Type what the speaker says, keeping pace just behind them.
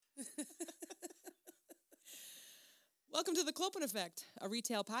Welcome to The Clopen Effect, a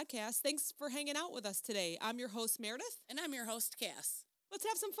retail podcast. Thanks for hanging out with us today. I'm your host, Meredith. And I'm your host, Cass. Let's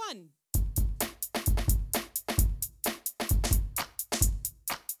have some fun.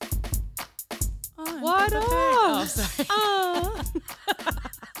 What up? Oh, sorry.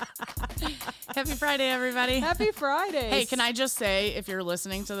 Happy Friday, everybody. Happy Friday. Hey, can I just say, if you're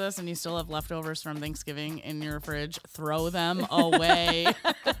listening to this and you still have leftovers from Thanksgiving in your fridge, throw them away.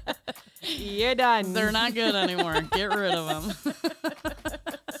 You're done. They're not good anymore. Get rid of them.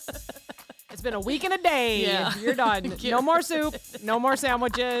 It's been a week and a day. Yeah. You're done. No more soup. No more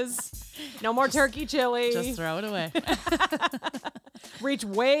sandwiches. No more turkey chili. Just throw it away. Reach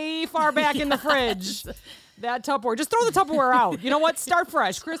way far back in the fridge. That Tupperware. Just throw the Tupperware out. You know what? Start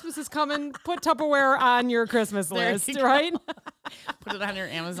fresh. Christmas is coming. Put Tupperware on your Christmas list, right? Put it on your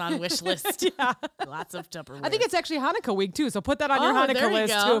Amazon wish list. Yeah. Lots of Tupperware. I think it's actually Hanukkah week, too. So put that on your there Hanukkah you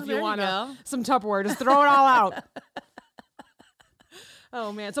list, go. too, if you There you want go. some Tupperware. Just throw it all out.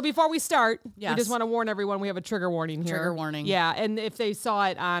 Oh, man. So before we start, we Yes. just want to warn everyone we have a trigger warning here. Trigger warning. Yeah. And if they saw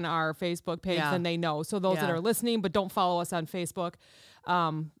it on our Facebook page, Yeah. then they know. So those that Yeah. are listening but don't follow us on Facebook,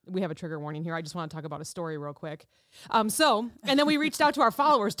 we have a trigger warning here. I just want to talk about a story real quick. And then we reached out to our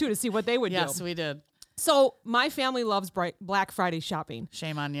followers, too, to see what they would do. Yes, we did. So my family loves Black Friday shopping.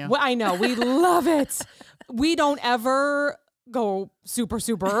 Shame on you. Well, I know. We love it. We don't ever go super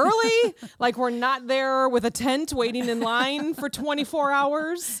early. Like we're not there with a tent waiting in line for 24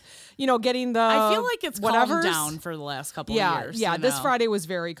 hours, getting the I feel like it's calmed whatevers. down for the last couple of years. Yeah, this know? Friday was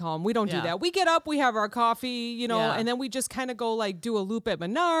very calm. We don't do Yeah. that. We get up, we have our coffee, Yeah. and then we just kind of go do a loop at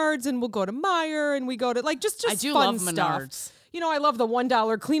Menards, and we'll go to Meijer, and we go to just I do fun love stuff. Menards. I love the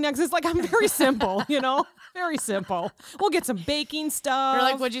 $1 Kleenexes. Like, I'm very simple, very simple. We'll get some baking stuff. You're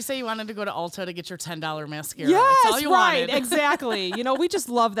like, what'd you say? You wanted to go to Ulta to get your $10 mascara. Yes, That's all you right, wanted. exactly. We just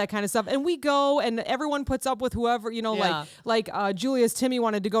love that kind of stuff, and we go, and everyone puts up with whoever. Yeah. Like Julia's Timmy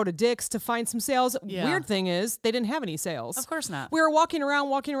wanted to go to Dick's to find some sales. Yeah. Weird thing is, they didn't have any sales. Of course not. We were walking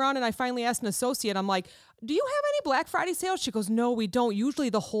around, and I finally asked an associate. I'm like, "Do you have any Black Friday sales?" She goes, "No, we don't. Usually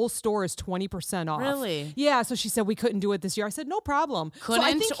the whole store is 20% off." Really? Yeah. So she said we couldn't do it this year. I said, "No problem." Couldn't so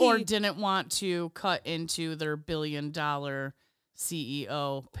I think or didn't want to cut into their $1 billion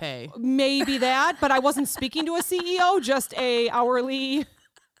CEO pay. maybe that, but I wasn't speaking to a CEO, just a hourly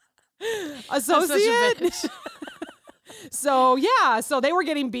associate. So they were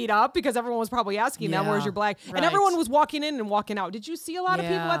getting beat up because everyone was probably asking them, "Where's your black?" right. And everyone was walking in and walking out. Did you see a lot of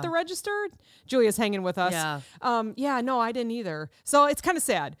people Yeah. at the register? Julia's hanging with us. Yeah. No, I didn't either. So it's kind of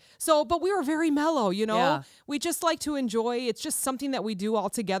sad. But we were very mellow, Yeah. We just like to enjoy. It's just something that we do all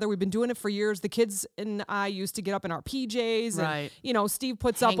together. We've been doing it for years. The kids and I used to get up in our PJs, Right. and Steve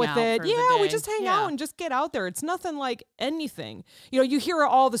puts up Hang with out it. for the Yeah, we day. just hang Yeah. out and just get out there. It's nothing like anything. You hear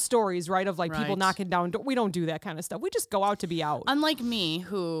all the stories, right, of people Right. knocking down. We don't do that kind of stuff. We just go out to be out. Unlike me,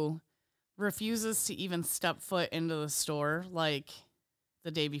 who refuses to even step foot into the store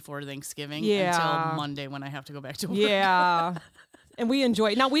the day before Thanksgiving Yeah. until Monday when I have to go back to work. Yeah. And we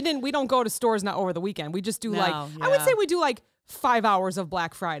enjoy it. Now we don't go to stores not over the weekend. We just do I would yeah. say we do 5 hours of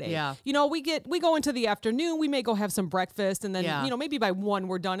Black Friday. Yeah. We go into the afternoon, we may go have some breakfast, and then, Yeah. maybe by 1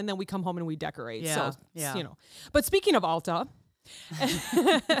 we're done, and then we come home and we decorate. Yeah, So, yeah. But speaking of Ulta,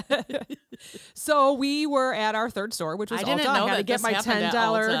 so we were at our third store, which was I Ulta. didn't know I had to that get this my happened at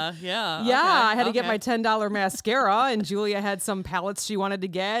 $10. Ulta. Yeah. Yeah, okay, I had to get okay. my $10 mascara, and Julia had some palettes she wanted to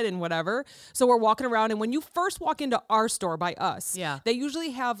get and whatever. So we're walking around, and when you first walk into our store by us, Yeah. they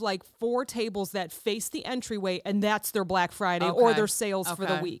usually have 4 tables that face the entryway, and that's their Black Friday or Okay. their sales for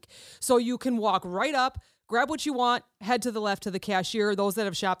the Okay. week. So you can walk right up, grab what you want, head to the left to the cashier. Those that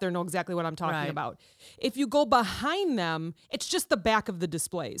have shopped there know exactly what I'm talking Right. about. If you go behind them, it's just the back of the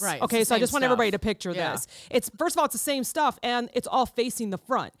displays. Right, it's Okay, the so I same just want stuff. everybody to picture Yeah. this. It's first of all, it's the same stuff, and it's all facing the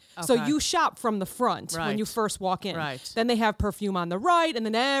front. So Okay. you shop from the front when you Right. first walk in. Right. Then they have perfume on the right, and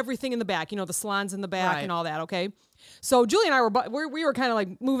then everything in the back. The salons in the back Right. and all that. Okay. So Julie and I we were kind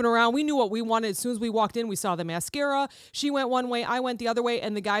of moving around. We knew what we wanted. As soon as we walked in, we saw the mascara. She went one way, I went the other way,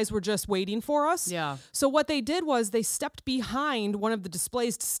 and the guys were just waiting for us. Yeah. So what they did was they stepped behind one of the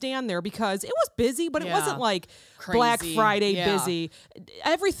displays to stand there because it was busy, but it Yeah. wasn't Black Crazy. Friday Yeah. busy.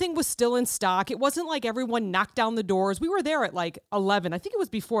 Everything was still in stock. It wasn't like everyone knocked down the doors. We were there at 11. I think it was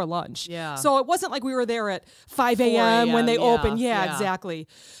before lunch. Yeah. So it wasn't like we were there at 5 a.m. when they 4 a.m., opened. Yeah, yeah. exactly.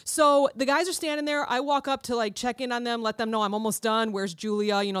 So the guys are standing there. I walk up to check in on them, let them know I'm almost done. Where's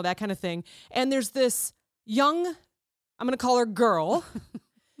Julia? That kind of thing. And there's this young, I'm going to call her girl,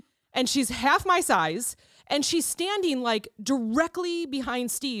 and she's half my size. And she's standing directly behind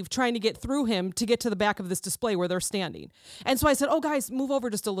Steve, trying to get through him to get to the back of this display where they're standing. And so I said, "Oh, guys, move over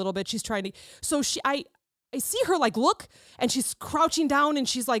just a little bit." She's trying to. So I see her like look, and she's crouching down, and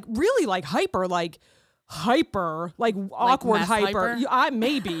she's like really like hyper, like awkward meth hyper. hyper?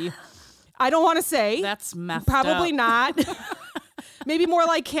 Maybe. I don't want to say. That's messed Probably up. not. Maybe more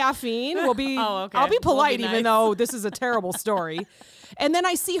like caffeine. Oh, okay. I'll be polite, We'll be even nice. though this is a terrible story. And then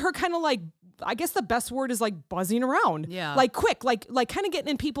I see her kind of like, I guess the best word is like buzzing around. Yeah. Like quick, like kind of getting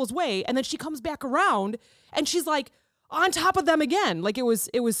in people's way. And then she comes back around and she's like on top of them again. Like it was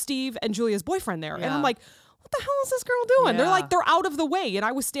Steve and Julia's boyfriend there. And I'm Yeah. like, what the hell is this girl doing? Yeah. They're out of the way. And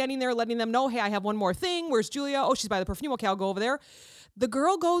I was standing there letting them know, hey, I have one more thing. Where's Julia? Oh, she's by the perfume. Okay, I'll go over there. The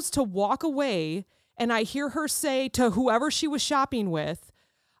girl goes to walk away, and I hear her say to whoever she was shopping with,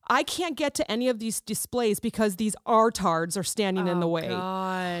 I can't get to any of these displays because these artards are standing in the way.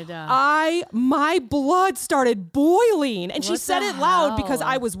 God. My blood started boiling, and she What said the it loud because hell?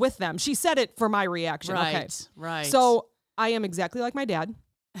 I was with them. She said it for my reaction. Right, Okay. right. So I am exactly like my dad.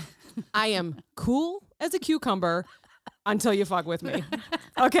 I am cool as a cucumber until you fuck with me.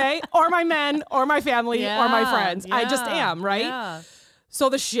 Okay? Or my men, or my family, or my friends. I just am, right? Yeah. So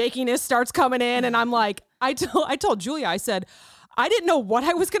the shakiness starts coming in, and I'm like, I told Julia, I said, I didn't know what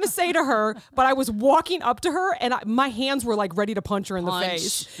I was going to say to her, but I was walking up to her, and my hands were like ready to punch her in the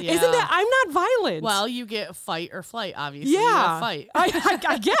face. Yeah. Isn't that? I'm not violent. Well, you get fight or flight, obviously. You yeah, gotta fight.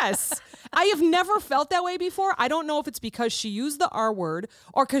 I guess. I have never felt that way before. I don't know if it's because she used the R word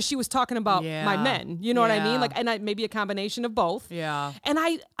or because she was talking about my men. You know what I mean? Yeah. Like, and maybe a combination of both. Yeah. And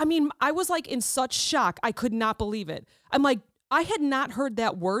I mean, I was like in such shock. I could not believe it. I'm like, I had not heard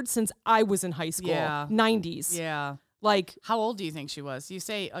that word since I was in high school. Yeah. 90s. Yeah. Like, How old do you think she was? You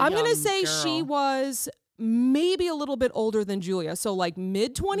say I'm going to say girl. she was maybe a little bit older than Julia. So like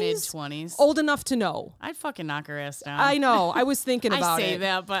mid-20s. Mid-20s. Old enough to know. I'd fucking knock her ass down. I know. I was thinking about I say it.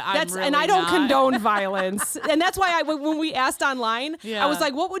 that, but I'm really and I don't not. condone violence. And that's why when we asked online, I was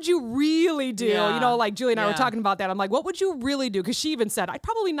like, what would you really do? Yeah. You know, like Julie and I were Yeah. talking about that. I'm like, what would you really do? Because she even said, I'd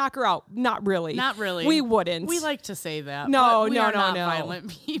probably knock her out. Not really. Not really. We wouldn't. We like to say that. No, but we no, are no, not no. violent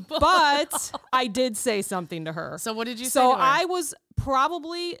people. But I did say something to her. So what did you say So to her? I was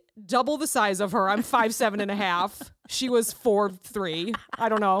probably double the size of her. I'm 5'7.5". She was 4'3". I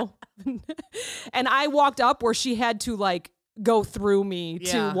don't know. And I walked up where she had to like go through me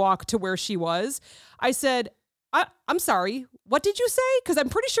Yeah. to walk to where she was. I said, I'm sorry. What did you say? Because I'm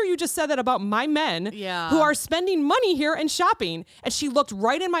pretty sure you just said that about my men Yeah. who are spending money here and shopping. And she looked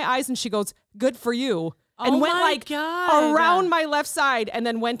right in my eyes and she goes, good for you. And Oh went my like God. around my left side and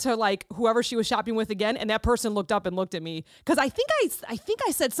then went to like whoever she was shopping with again. And that person looked up and looked at me because I think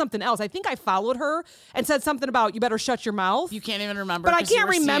I said something else. I think I followed her and said something about you better shut your mouth. You can't even remember. But I 'cause you can't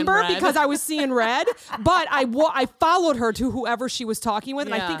were seeing remember red. because I was seeing red. But I followed her to whoever she was talking with.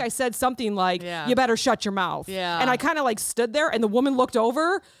 And I Yeah. think I said something like, Yeah. you better shut your mouth. Yeah. And I kind of like stood there and the woman looked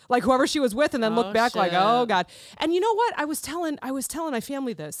over, like whoever she was with, and then looked Oh, back like, shit. oh God. And you know what? I was telling my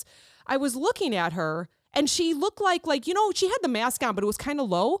family this. I was looking at her and she looked like, you know, she had the mask on, but it was kind of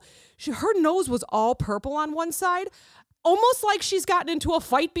low. Her nose was all purple on one side, almost like she's gotten into a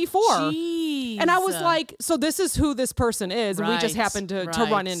fight before. Jeez. And I was like, so this is who this person is. And we just Right, happened to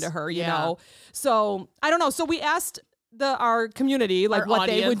run right. into her, you Yeah. know? So I don't know. So we asked our community, like Our what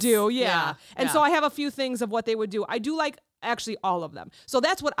they would do. audience. Yeah. And Yeah. so I have a few things of what they would do. I do like actually all of them. So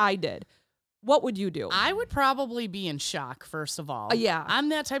that's what I did. What would you do? I would probably be in shock, first of all. Yeah. I'm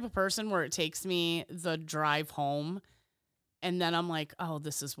that type of person where it takes me the drive home and then I'm like, oh,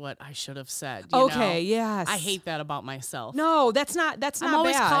 this is what I should have said. You Okay, know? yes. I hate that about myself. No, that's not I'm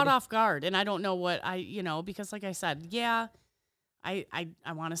always bad. caught off guard and I don't know what because like I said, yeah, I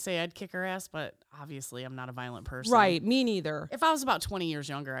want to say I'd kick her ass, but obviously I'm not a violent person. Right, me neither. If I was about 20 years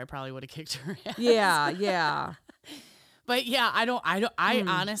younger, I probably would have kicked her ass. Yeah, yeah. But yeah, I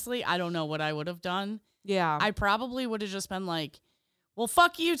honestly, I don't know what I would have done. Yeah. I probably would have just been like, well,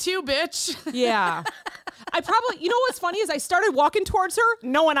 fuck you too, bitch. Yeah. I probably, you know what's funny is I started walking towards her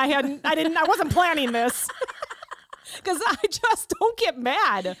knowing I wasn't planning this. Because I just don't get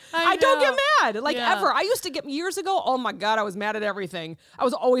mad. I don't get mad, like Yeah. ever. I used to get years ago. Oh my God, I was mad at everything. I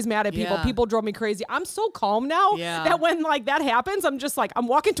was always mad at people. Yeah. People drove me crazy. I'm so calm now Yeah. that when like that happens, I'm just like, I'm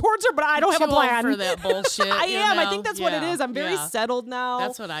walking towards her, but I don't have a Too old plan. for that bullshit. I you am. I know? think that's what it Yeah, is. I'm very yeah. settled now.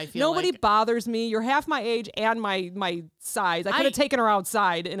 That's what I feel Nobody like. bothers me. You're half my age and my size. I could have taken her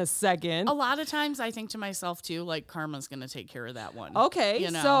outside in a second. A lot of times I think to myself too, like karma's gonna take care of that one. Okay,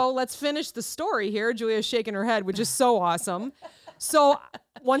 You know? so let's finish the story here. Julia's shaking her head, which is so awesome. So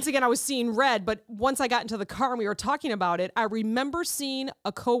once again, I was seeing red, but once I got into the car and we were talking about it, I remember seeing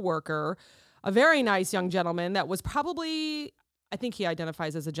a coworker, a very nice young gentleman that was probably, I think he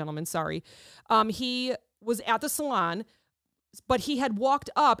identifies as a gentleman, sorry. He was at the salon. but he had walked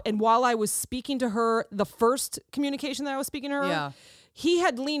up, and while I was speaking to her, the first communication that I was speaking to her, he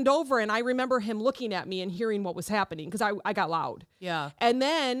had leaned over, and I remember him looking at me and hearing what was happening because I got loud. Yeah. And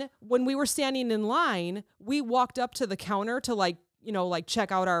then when we were standing in line, we walked up to the counter to like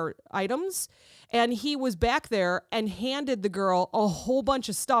check out our items. And he was back there and handed the girl a whole bunch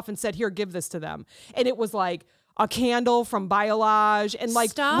of stuff and said, here, give this to them. And it was like a candle from Biolage, and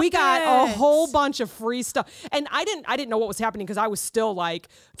like we got a whole bunch of free stuff. And I didn't know what was happening because I was still like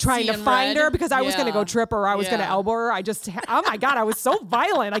trying to find her because I was going to go trip her, or I was going to elbow her. Oh my God, I was so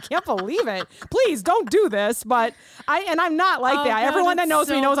violent. I can't believe it. Please don't do this. But I'm not like that. God, everyone that knows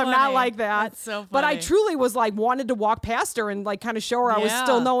me knows funny. I'm not like that. That's so funny. But I truly was like wanted to walk past her and like kind of show her I was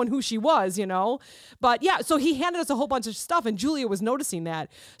still knowing who she was, But yeah, so he handed us a whole bunch of stuff, and Julia was noticing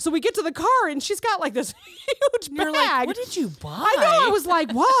that. So we get to the car, and she's got like this huge bag. You're like, what did you buy? I know. I was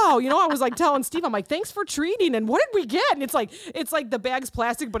like, wow. I was like telling Steve, I'm like, thanks for treating. And what did we get? And it's like the bag's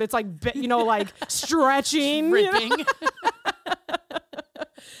plastic, but it's like, like stretching. Ripping.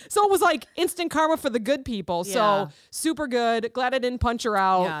 So it was like instant karma for the good people. Yeah. So super good. Glad I didn't punch her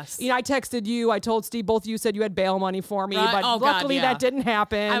out. Yes. I texted you. I told Steve, both of you said you had bail money for me, Right. but luckily that didn't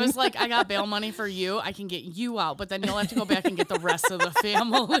happen. I was like, I got bail money for you. I can get you out, but then you'll have to go back and get the rest of the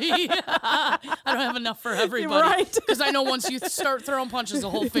family. I don't have enough for everybody. Right. Because I know once you start throwing punches, the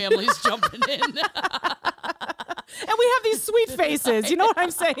whole family's jumping in. And we have these sweet faces. You know what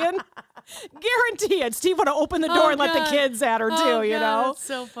I'm saying? Guarantee it. Steve would have opened the door and let the kids at her too, That's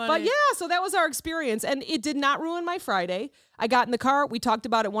so funny. But yeah, so that was our experience. And it did not ruin my Friday. I got in the car. We talked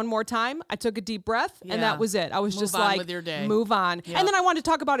about it one more time. I took a deep breath, and that was it. I was just like, with your day. Move on. Yep. And then I wanted to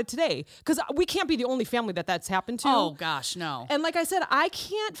talk about it today because we can't be the only family that's happened to. Oh, gosh, no. And like I said, I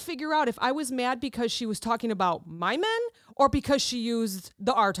can't figure out if I was mad because she was talking about my men or because she used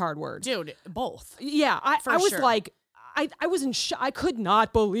the R-tard word. Dude, both. Yeah, I was sure. like, I was in shock. I could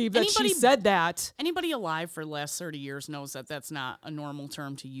not believe that she said that. Anybody alive for the last 30 years knows that that's not a normal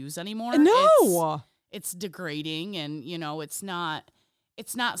term to use anymore. No. It's degrading, and,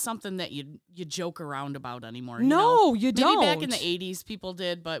 it's not something that you joke around about anymore. No, you don't. Maybe back in the 80s people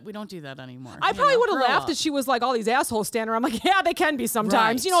did, but we don't do that anymore. I probably would have laughed if she was like all these assholes standing around. I'm like, yeah, they can be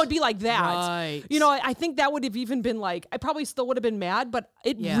sometimes. Right. It'd be like that. Right. I think that would have even been like, I probably still would have been mad, but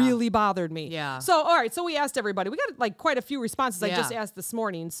it really bothered me. Yeah. So, all right. So we asked everybody. We got like quite a few responses. I just asked this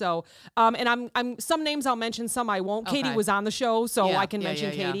morning. So, and I'm some names I'll mention, some I won't. Okay. Katie was on the show, so I can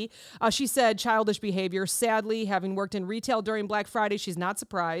mention yeah. Katie. She said childish behavior. Sadly, having worked in retail during Black Friday, she's not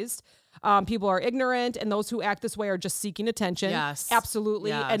surprised. People are ignorant, and those who act this way are just seeking attention. Yes. Absolutely.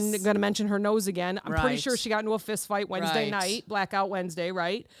 Yes. And I'm going to mention her nose again. I'm pretty Right. sure she got into a fist fight Wednesday Right. night, Blackout Wednesday,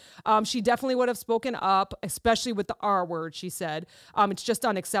 right? She definitely would have spoken up, especially with the R word, she said. It's just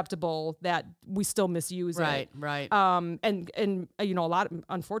unacceptable that we still misuse it. Right. And a lot,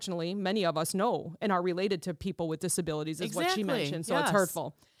 unfortunately, many of us know and are related to people with disabilities is what she Exactly. mentioned. So it's Yes.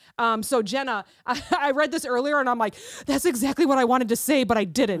 hurtful. So Jenna, I read this earlier and I'm like, that's exactly what I wanted to say, but I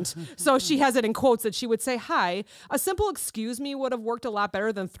didn't. So she has it in quotes that she would say, hi, a simple excuse me would have worked a lot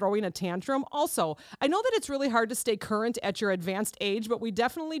better than throwing a tantrum. Also, I know that it's really hard to stay current at your advanced age, but we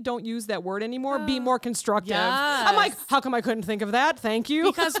definitely don't use that word anymore. Be more constructive. Yes. I'm like, how come I couldn't think of that? Thank you.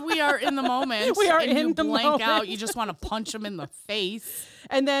 Because we are in the moment. We are and in you the blank moment. out. You just want to punch them in the face.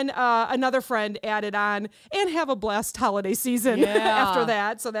 And then another friend added on, and have a blessed holiday season Yeah. after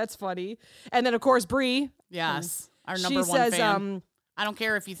that. So that's funny. And then, of course, Bree. Yes. Our She number one says, fan. I don't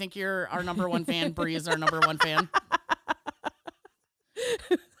care if you think you're our number one fan. Bree is our number one fan.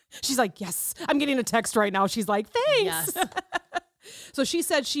 She's like, yes, I'm getting a text right now. She's like, thanks. Yes. So she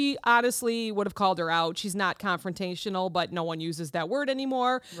said she honestly would have called her out. She's not confrontational, but no one uses that word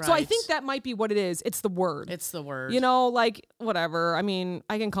anymore. So I Right. think that might be what it is. It's the word. It's the word. Like whatever. I mean,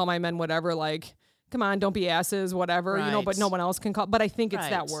 I can call my men whatever, like, come on, don't be asses, whatever, but Right. no one else can call. But I think it's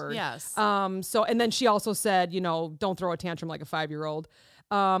that Right. word. Yes. So, and then she also said, don't throw a tantrum like a 5-year-old.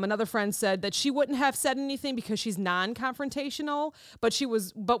 Another friend said that she wouldn't have said anything because she's non-confrontational,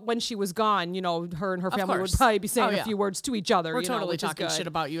 but when she was gone, her and her family would course. probably be saying Oh, a yeah. few words to each other. We're totally which is talking good. shit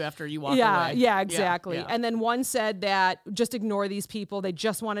about you after you walk Yeah, away. yeah, exactly. Yeah. And then one said that just ignore these people. They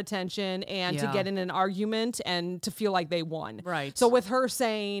just want attention and to Yeah. get in an argument and to feel like they won. Right. So with her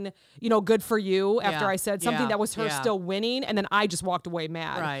saying, good for you after Yeah. I said something Yeah. that was her Yeah. still winning, and then I just walked away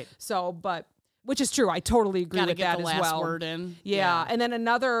mad. Right. So, which is true. I totally agree Gotta with get that the as last well. word in. Yeah. And then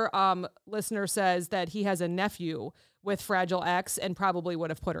another listener says that he has a nephew with Fragile X and probably would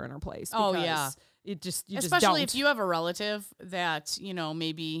have put her in her place. Oh, because yeah. you just Especially don't. if you have a relative that,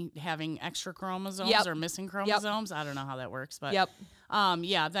 maybe having extra chromosomes Yep. or missing chromosomes. I don't know how that works, but Yep.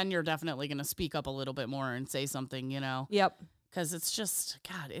 yeah, then you're definitely going to speak up a little bit more and say something, Yep. Because it's just,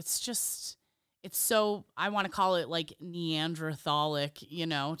 God, it's so, I want to call it like Neanderthalic,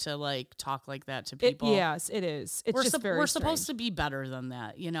 to like talk like that to people. Yes, it is. It's just very we're strange. supposed to be better than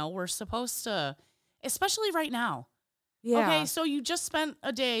that. We're supposed to, especially right now. Yeah. Okay, so you just spent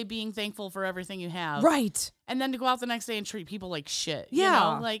a day being thankful for everything you have. Right. And then to go out the next day and treat people like shit.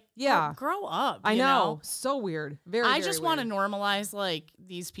 Yeah. Grow up. I know. So weird. I just want to normalize like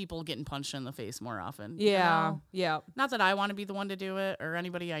these people getting punched in the face more often. Yeah. Yeah. Not that I want to be the one to do it or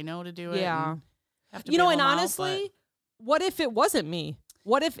anybody I know to do it. Yeah. And have to and bail them out, honestly, what if it wasn't me?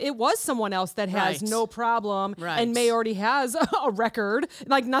 What if it was someone else that has no problem and may already has a record,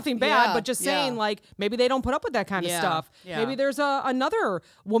 like nothing bad, but just saying like maybe they don't put up with that kind of stuff. Yeah. Maybe there's another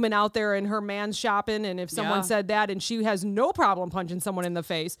woman out there and her man's shopping, and if someone said that and she has no problem punching someone in the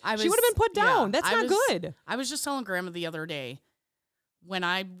face, she would have been put down. That's not good. I was just telling Grandma the other day, when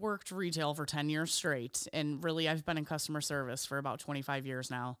I worked retail for 10 years straight, and really I've been in customer service for about 25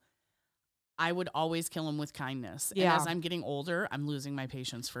 years now, I would always kill them with kindness. Yeah. And as I'm getting older, I'm losing my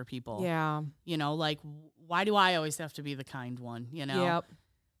patience for people. Yeah. Like, why do I always have to be the kind one, Yep.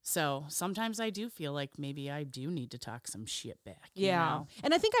 So sometimes I do feel like maybe I do need to talk some shit back. Yeah.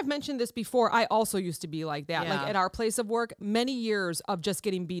 And I think I've mentioned this before. I also used to be like that. Yeah. Like at our place of work, many years of just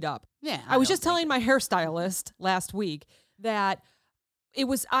getting beat up. Yeah. I was just telling my hairstylist last week that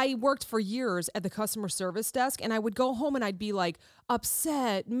I worked for years at the customer service desk, and I would go home and I'd be like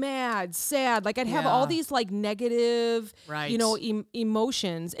upset, mad, sad. Like I'd have all these like negative,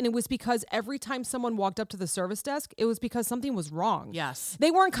 emotions. And it was because every time someone walked up to the service desk, it was because something was wrong. Yes.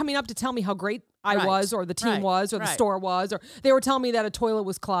 They weren't coming up to tell me how great I was, or the team was, or the store was, or they were telling me that a toilet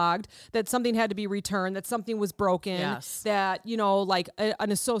was clogged, that something had to be returned, that something was broken, that, like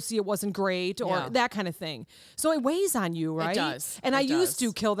an associate wasn't great, or that kind of thing. So it weighs on you, right? It does. And I used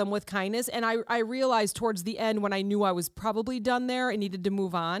to kill them with kindness. And I realized towards the end, when I knew I was probably done there and needed to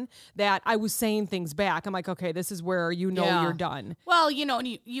move on, that I was saying things back. I'm like, okay, this is where you're done. Well,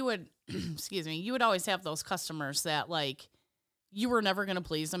 and you would, excuse me, you would always have those customers that like, you were never going to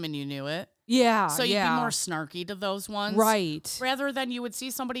please them and you knew it. Yeah. So you'd be more snarky to those ones. Right. Rather than you would see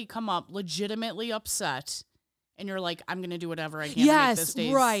somebody come up legitimately upset and you're like, I'm going to do whatever I can to make this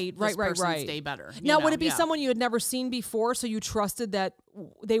day's, person's day better. Now, would it be someone you had never seen before, so you trusted that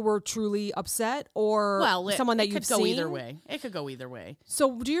they were truly upset, or someone that you'd seen? It could go either way. It could go either way.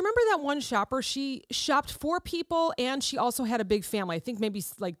 So do you remember that one shopper? She shopped 4 people, and she also had a big family. I think maybe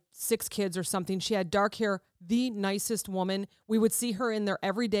like 6 kids or something. She had dark hair, the nicest woman. We would see her in there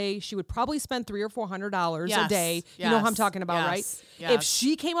every day. She would probably spend $300 or $400 a day. You know who I'm talking about, right? Yes. If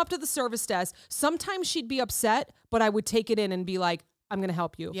she came up to the service desk, sometimes she'd be upset, but I would take it in and be like, I'm going to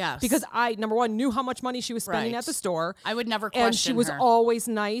help you. Yes. Because I, number one, knew how much money she was spending at the store. I would never question her. And she was always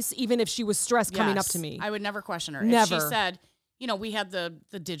nice, even if she was stressed coming up to me. I would never question her. Never. If she said, we had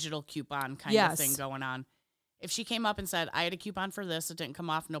the digital coupon kind of thing going on. If she came up and said, I had a coupon for this, it didn't come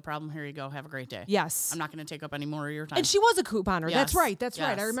off, no problem, here you go, have a great day. Yes. I'm not going to take up any more of your time. And she was a couponer. Yes. That's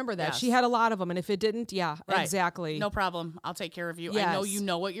right. I remember that. Yes. She had a lot of them, and if it didn't, exactly. No problem. I'll take care of you. Yes. I know you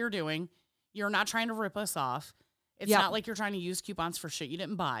know what you're doing. You're not trying to rip us off. It's not like you're trying to use coupons for shit you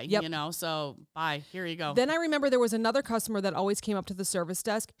didn't buy, so bye, here you go. Then I remember there was another customer that always came up to the service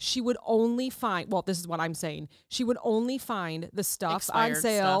desk. She would only find, this is what I'm saying. She would only find the stuff expired on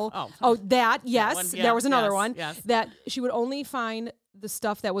sale. Stuff. Oh, that, yes. That one, there was another one. Yes. That she would only find the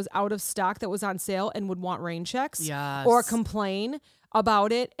stuff that was out of stock that was on sale and would want rain checks or complain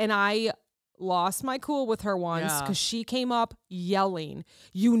about it. And I lost my cool with her once because she came up yelling,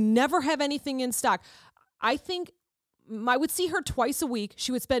 "You never have anything in stock." I think I would see her twice a week.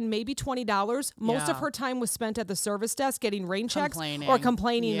 She would spend maybe $20. Most of her time was spent at the service desk getting rain checks or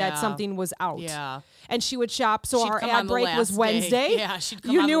complaining that something was out. Yeah. And she would shop. So our ad break was Wednesday. Day. Yeah, she'd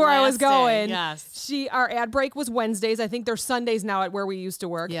come You knew where I was going. Yes. Our ad break was Wednesdays. I think there's Sundays now at where we used to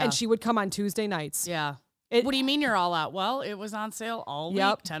work. Yeah. And she would come on Tuesday nights. Yeah. What do you mean you're all out? Well, it was on sale all week,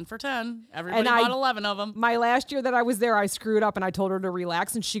 10 for 10. Everybody bought 11 of them. My last year that I was there, I screwed up and I told her to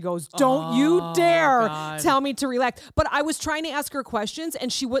relax, and she goes, "Don't you dare tell me to relax." But I was trying to ask her questions,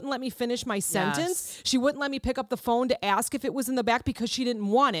 and she wouldn't let me finish my sentence. She wouldn't let me pick up the phone to ask if it was in the back because she didn't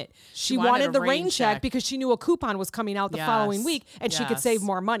want it. She wanted the rain check because she knew a coupon was coming out the following week, and she could save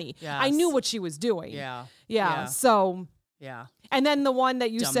more money. I knew what she was doing. Yeah. So. Yeah. And then the one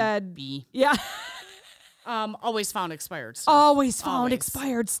that you said. Yeah. Always found expired stuff. Always found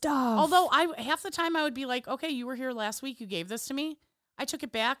expired stuff. Although half the time I would be like, okay, you were here last week. You gave this to me. I took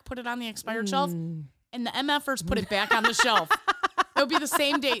it back, put it on the expired shelf, and the MFers put it back on the shelf. It would be the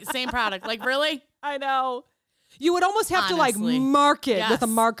same date, same product. Like, really? I know. You would almost have to like mark it with a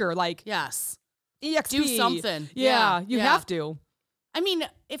marker. Like, yes. EXP. Do something. Yeah, you have to. I mean,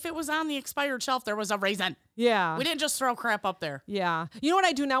 if it was on the expired shelf, there was a reason. Yeah. We didn't just throw crap up there. Yeah. You know what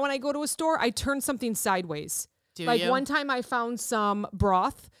I do now when I go to a store? I turn something sideways. Do like you? one time I found some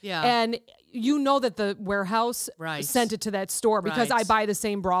broth. Yeah. And you know that the warehouse Right. sent it to that store because Right. I buy the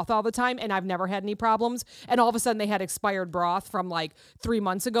same broth all the time and I've never had any problems. And all of a sudden they had expired broth from like 3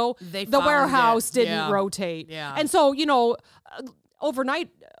 months ago. They the found warehouse it. didn't Yeah. rotate. Yeah. And so, overnight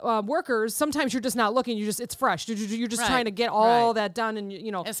workers, sometimes you're just not looking. It's fresh. You're just Right. trying to get all Right. that done. And,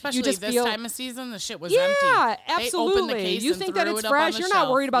 Especially you just this feel, time of season, the shit was yeah, empty. They opened the absolutely. case You and think that threw it's it up on fresh. the You're shelf.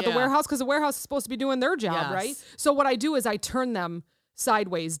 not worried about the Yeah. warehouse because the warehouse is supposed to be doing their job, Yes. right? So what I do is I turn them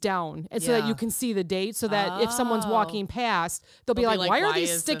sideways down and so that Yeah. you can see the date so that if someone's walking past, they'll be They'll like, why are "Why these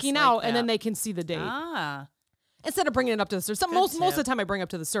is this sticking like out? And then that?" they can see the date. Ah. Instead of bringing it up to the service. Good Most of the tip. time I bring up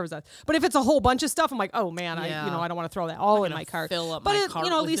to the service. But if it's a whole bunch of stuff, I'm like, oh man, Yeah. I don't want to throw that all in gonna my cart. fill up but my it, cart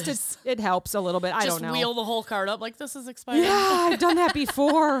at with least this. it helps a little bit. I Just don't know. wheel the whole cart up like this is expired. Yeah, I've done that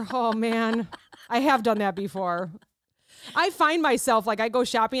before. Oh man, I have done that before. I find myself like I go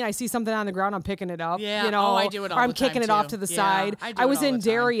shopping, I see something on the ground, I'm picking it up. Yeah. You know, Oh, I do it all or I'm the time, kicking it off too. to the Yeah, side. I do I it was all in the time.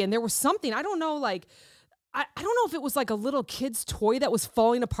 dairy and there was something I don't know, like. I don't know if it was like a little kid's toy that was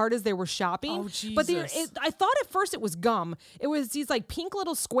falling apart as they were shopping. Oh, But Jesus. I thought at first it was gum. It was these like pink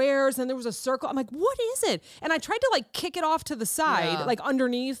little squares and there was a circle. I'm like, what is it? And I tried to like kick it off to the side, Yeah. like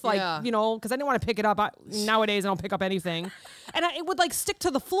underneath, like, Yeah. because I didn't want to pick it up. Nowadays, I don't pick up anything. And it would like stick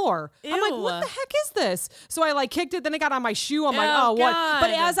to the floor. I'm like, what Ew. the heck is this? So I like kicked it. Then it got on my shoe. I'm like, Oh, oh, what?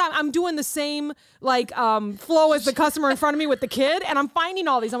 But God. as I'm doing the same like flow as the customer in front of me with the kid, and I'm finding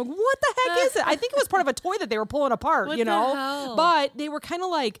all these. I'm like, what the heck is it? I think it was part of a toy that they were pulling apart, What you the know? hell? But they were kind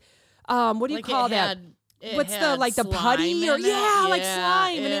of like, what do you Like call it that? had- it What's the had like the slime putty or in it? like Yeah,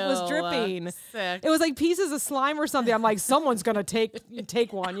 slime, and it was ew, dripping. sick. It was like pieces of slime or something. I'm like, someone's gonna take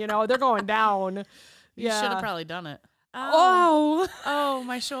one. They're going down. You Yeah. should have probably done it. Oh, Oh,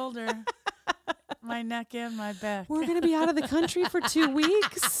 my shoulder, my neck, and my back. we're gonna be out of the country for 2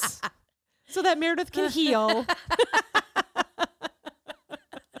 weeks, so that Meredith can heal.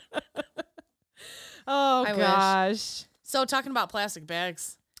 Oh I wish. gosh. So talking about plastic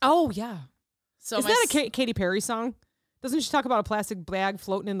bags. Oh yeah. So Is that a Katy Perry song? Doesn't she talk about a plastic bag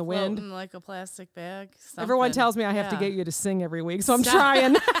floating in the wind? floating like a plastic bag? Everyone something. tells me I have to Yeah. get you to sing every week, so I'm Stop.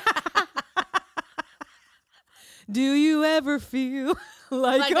 trying. Do you ever feel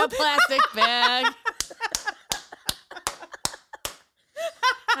like a plastic bag.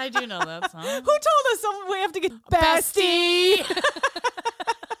 I do know that song. Who told us we have to get Bestie.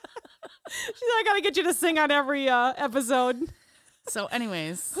 She's like, I gotta get you to sing on every episode. So,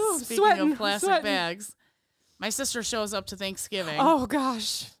 anyways, Ooh, speaking sweating, of plastic sweating. bags, my sister shows up to Thanksgiving. Oh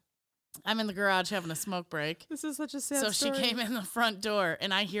gosh, I'm in the garage having a smoke break. this is such a sad So story. she came in the front door,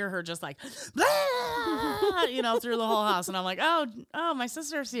 and I hear her just like, "Blah!" through the whole house. And I'm like, oh, my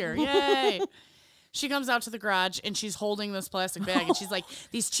sister's here. Yay. She comes out to the garage, and she's holding this plastic bag. And she's like,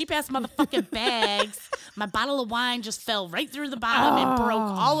 these cheap-ass motherfucking bags. My bottle of wine just fell right through the bottom and broke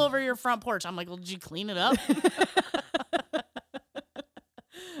all over your front porch. I'm like, well, did you clean it up?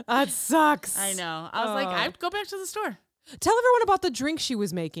 That sucks. I know. I was like, I'd go back to the store. Tell everyone about the drink she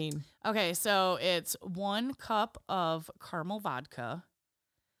was making. Okay, so it's 1 cup of caramel vodka,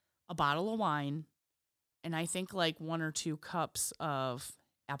 a bottle of wine, and I think like 1 or 2 cups of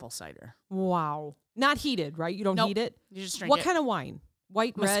apple cider. Wow. Not heated, right? You don't Nope. heat it? You just drink What it. kind of wine?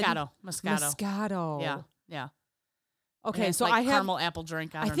 White, red? Moscato. Moscato. Yeah, yeah. Okay, And it's so like I have. caramel apple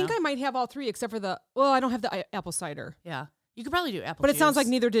drink. I don't know. I might have all 3 except for the. Well, I don't have the apple cider. Yeah, you could probably do apple. But it sounds juice. like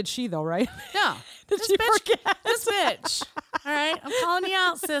neither did she, though, right? No. Did This she bitch. forget? This bitch. All right, I'm calling you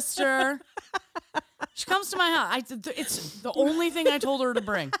out, sister. She comes to my house. It's the only thing I told her to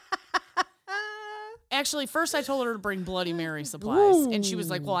bring. Actually, first I told her to bring Bloody Mary supplies, and she was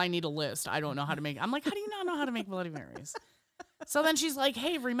like, "Well, I need a list. I don't know how to make." I'm like, "How do you not know how to make Bloody Marys?" So then she's like,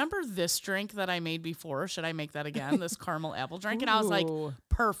 "Hey, remember this drink that I made before? Should I make that again? This caramel apple drink?" And I was like, Ooh.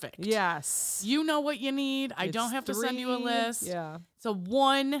 "Perfect. Yes. You know what you need. I don't It's have to send you a 3. list." Yeah. So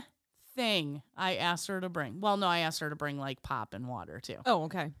one thing I asked her to bring. Well, no, I asked her to bring like pop and water too. Oh,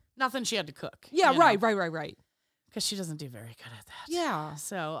 okay. Nothing she had to cook. Yeah, right. Because she doesn't do very good at that. Yeah.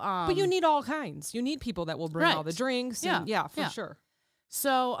 So, But you need all kinds. You need people that will bring all the Right. drinks. Yeah, And yeah, for yeah. sure.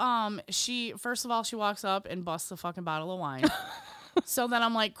 So, she first of all she walks up and busts a fucking bottle of wine. So then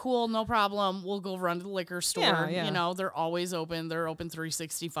I'm like, cool, no problem. We'll go run to the liquor store. Yeah, yeah. You know, they're always open. They're open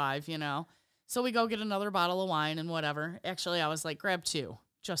 365. You know, so we go get another bottle of wine and whatever. Actually, I was like, grab 2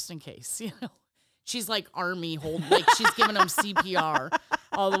 just in case. You know, she's like army hold, like she's giving them CPR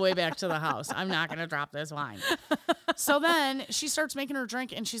all the way back to the house. I'm not gonna drop this wine. So then she starts making her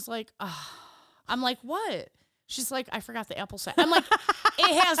drink and she's like, I'm like, what? She's like, I forgot the apple cider. I'm like,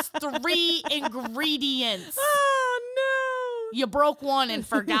 it has 3 ingredients. Oh, You broke one and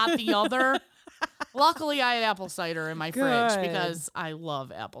forgot the other. Luckily, I had apple cider in my fridge because I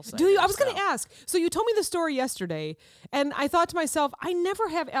love apple cider. Do you? I was going to ask. So you told me the story yesterday, and I thought to myself, I never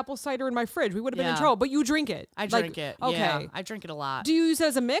have apple cider in my fridge. We would have been in trouble, but you drink it. I drink it. Okay. Yeah, I drink it a lot. Do you use it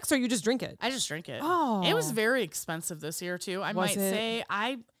as a mix, or you just drink it? I just drink it. Oh. It was very expensive this year, too. I might say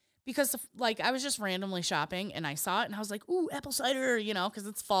because I was just randomly shopping, and I saw it, and I was like, ooh, apple cider, because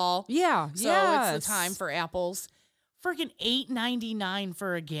it's fall. Yeah. So it's the time for apples. Freaking $8.99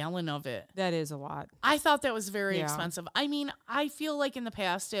 for a gallon of it. That is a lot. I thought that was very expensive. I mean, I feel like in the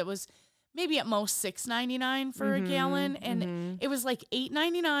past it was maybe at most $6.99 for a gallon, and it was like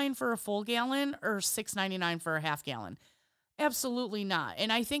 $8.99 for a full gallon or $6.99 for a half gallon. Absolutely not.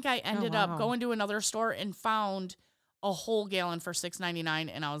 And I think I ended up going to another store and found a whole gallon for $6.99,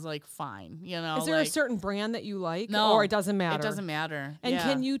 and I was like, fine, Is there a certain brand that you like? No, or it doesn't matter. It doesn't matter. And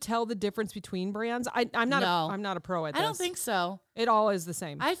can you tell the difference between brands? I'm not. No. I'm not a pro at this. I don't think so. It all is the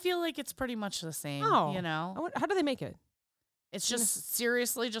same. I feel like it's pretty much the same. Oh, how do they make it? It's just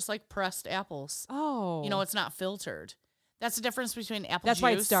seriously just like pressed apples. Oh, it's not filtered. That's the difference between apple That's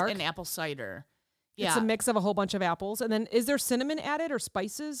why it's juice dark? and apple cider. Yeah. It's a mix of a whole bunch of apples. And then is there cinnamon added or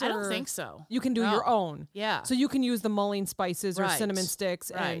spices? I don't think so. You can do your own. Yeah. So you can use the mulling spices or Right. cinnamon sticks.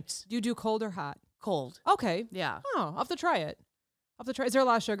 Right. And do you do cold or hot? Cold. Okay. Yeah. Oh, I'll have to try it. Is there a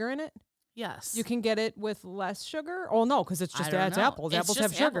lot of sugar in it? Yes. You can get it with less sugar? Oh, no, because it's just I don't it's know. apples. It's Apples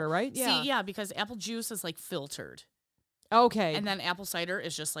just have sugar, right? See, yeah, because apple juice is like filtered. Okay. And then apple cider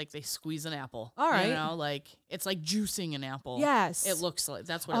is just like they squeeze an apple. All right. Like it's like juicing an apple. Yes. It looks like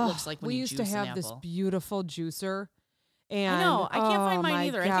that's what it looks like when we you used juice to an have this apple. beautiful juicer. And I know. I can't find oh mine my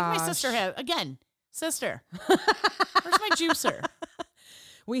either. I think my sister gosh. had again. Sister. Where's my juicer?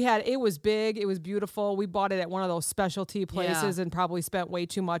 It was big, it was beautiful. We bought it at one of those specialty places and probably spent way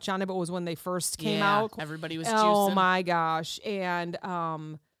too much on it, but it was when they first came out. Everybody was Oh juicing. my gosh. And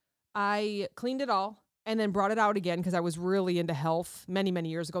I cleaned it all and then brought it out again because I was really into health many, many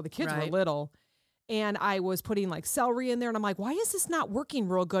years ago. The kids were Right. little. And I was putting like celery in there, and I'm like, why is this not working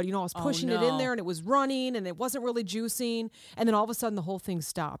real good? I was pushing it in no. there, and it was running, and it wasn't really juicing. And then all of a sudden, the whole thing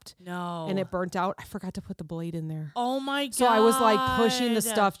stopped. No. And it burnt out. I forgot to put the blade in there. Oh my god. So I was like pushing the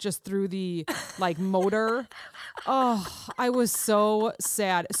stuff just through the like motor. Oh, I was so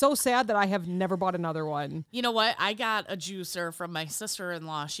sad. So sad that I have never bought another one. You know what? I got a juicer from my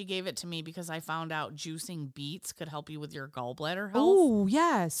sister-in-law. She gave it to me because I found out juicing beets could help you with your gallbladder health. Oh,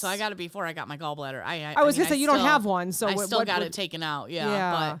 yes. So I got it before I got my gallbladder. I was mean, going to say, you don't have one. So I still what got it taken out. Yeah.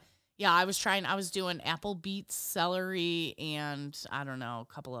 Yeah. But yeah, I was doing apple, beets, celery, and I don't know,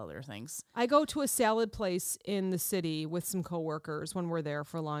 a couple other things. I go to a salad place in the city with some coworkers when we're there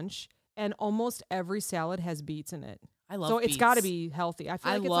for lunch, and almost every salad has beets in it. I love So beets. it's got to be healthy. I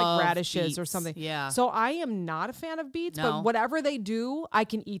feel like it's love like radishes or beets. something. Yeah. So I am not a fan of beets, No. but whatever they do, I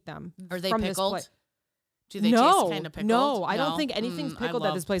can eat them. Are they from pickled? This Do they no, taste kind of pickled? no, I don't think anything's I pickled at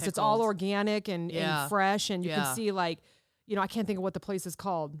love this place. It's all pickled. organic and fresh, and you Yeah. can see like, I can't think of what the place is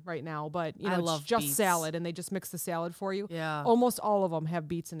called right now, but I it's love just beets. salad, and they just mix the salad for you. Yeah. Almost all of them have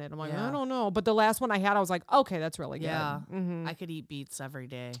beets in it. I'm like, Yeah. I don't know, but the last one I had, I was like, okay, that's really good. Yeah. Mhm. I could eat beets every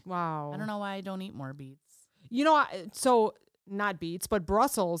day. Wow. I don't know why I don't eat more beets. So not beets, but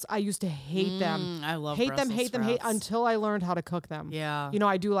Brussels. I used to hate them. I love hate Brussels them sprouts. until I learned how to cook them. Yeah.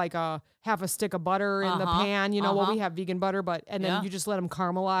 I do like half a stick of butter in the pan. Well, we have vegan butter, and then Yeah. you just let them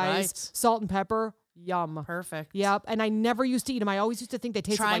caramelize, Right. salt and pepper. Yum. Perfect. Yep. And I never used to eat them. I always used to think they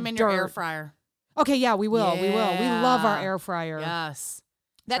tasted Try like them in dirt. your air fryer. Okay, yeah, we will. We will. We love our Yeah. air fryer. Yes.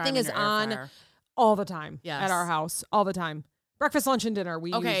 That Try thing 'em in is your air on fryer. all the time Yes. at our house, all the time. Breakfast, lunch, and dinner. We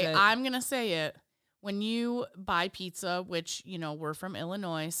use Okay, it. I'm going to say it. When you buy pizza, which, we're from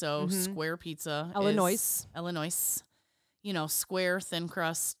Illinois, so square pizza. Illinois. Illinois. Square, thin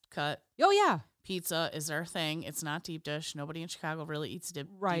crust cut Oh yeah. pizza is our thing. It's not deep dish. Nobody in Chicago really eats deep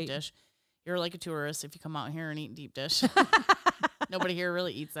Right. dish. You're like a tourist if you come out here and eat deep dish. Nobody here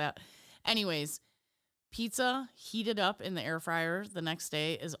really eats that. Anyways, pizza heated up in the air fryer the next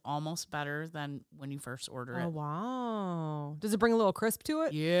day is almost better than when you first order Oh it. wow. Does it bring a little crisp to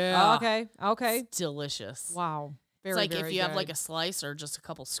it? Yeah. Okay. Okay. It's delicious. Wow. Very, It's like very if you have good. like a slice or just a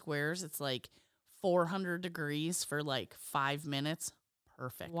couple squares, it's like 400 degrees for like 5 minutes.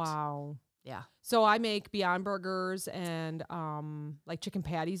 Perfect. Wow. Yeah. So I make Beyond Burgers and like chicken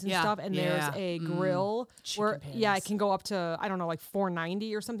patties and Yeah. stuff, and there's Yeah. a grill where Chicken it patties. can go up to I don't know like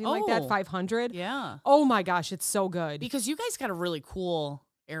 490 or something like that, Oh. 500. Yeah. Oh my gosh, it's so good. Because you guys got a really cool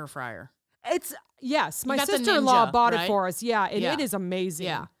air fryer. It's yes, my got the sister-in-law Ninja, bought it right? for us. Yeah, and Yeah. it is amazing.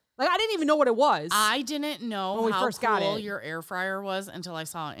 Yeah. Like, I didn't even know what it was. I didn't know when we how first got cool it. your air fryer was until I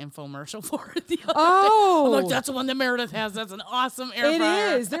saw an infomercial for it the other day. Oh. I'm like, that's the one that Meredith has. That's an awesome air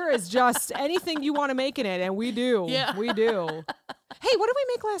fryer. It is. There is just anything you want to make in it, and we do. Yeah. We do. Hey, what did we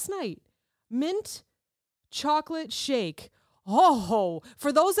make last night? Mint chocolate shake. Oh,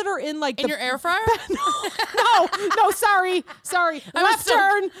 for those that are in like In your air fryer? no, sorry. Left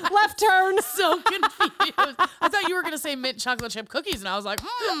turn. So confused. I thought you were going to say mint chocolate chip cookies, and I was like,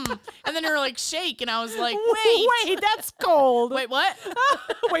 And then you were like, shake, and I was like, wait. That's cold. Wait, what?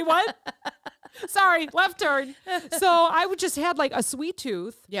 Wait, what? Sorry, left turn. So I would just had like a sweet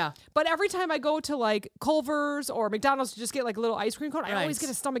tooth. Yeah. But every time I go to like Culver's or McDonald's to just get like a little ice cream cone, I always get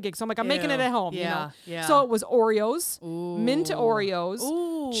a stomachache. So I'm like, I'm making it at home. Yeah, You know? yeah. So it was Oreos, Ooh. mint Oreos,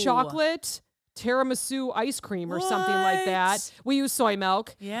 Ooh. chocolate tiramisu ice cream or something like that. We use soy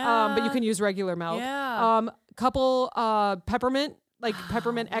milk. Yeah. But you can use regular milk. Yeah. Couple peppermint, like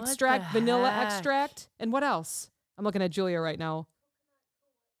peppermint What extract, the vanilla heck? extract. And what else? I'm looking at Julia right now.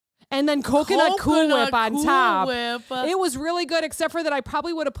 And then coconut Cool Whip on Cool top. Whip. It was really good, except for that I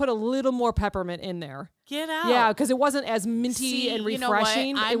probably would have put a little more peppermint in there. Get out. Yeah, because it wasn't as minty See, and you know what?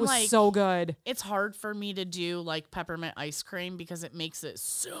 refreshing. It I'm was like- so good. It's hard for me to do like peppermint ice cream because it makes it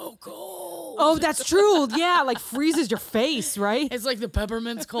so cold. Oh, that's true. Yeah, like freezes your face, right? It's like the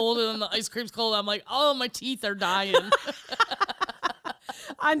peppermint's cold and then the ice cream's cold. I'm like, oh, my teeth are dying.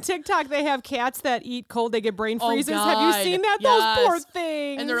 On TikTok, they have cats that eat cold. They get brain Oh, freezes. Have you God. seen that? Yes. Those poor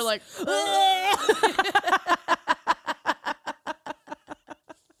things. And they're like,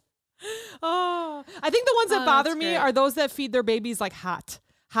 oh, I think the ones that Oh, bother that's me great. are those that feed their babies like hot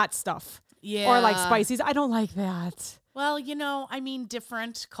stuff. yeah. Or like spices. I don't like that. Well, you know, I mean,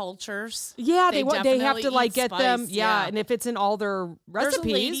 different cultures. Yeah, they have definitely to like eat get spice, them. Yeah, and if it's in all their There's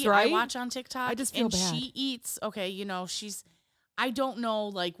recipes, a lady right? I watch on TikTok. I just feel and bad. she eats. Okay, you know, I don't know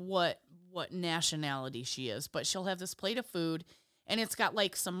like what nationality she is, but she'll have this plate of food, and it's got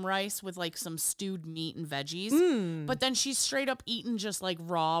like some rice with like some stewed meat and veggies. Mm. But then she's straight up eating just like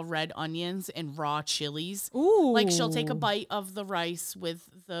raw red onions and raw chilies. Ooh. Like she'll take a bite of the rice with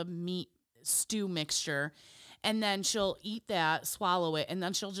the meat stew mixture, and then she'll eat that, swallow it, and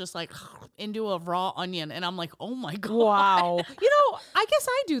then she'll just like into a raw onion. And I'm like, oh my God. Wow. You know, I guess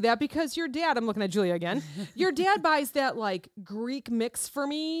I do that because your dad, I'm looking at Julia again. Your dad buys that like Greek mix for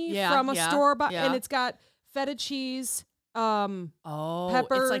me from a store, and it's got feta cheese, peppers.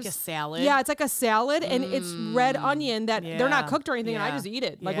 It's like a salad. Yeah, it's like a salad, and it's red onion that they're not Yeah, cooked or anything, and I yeah, just eat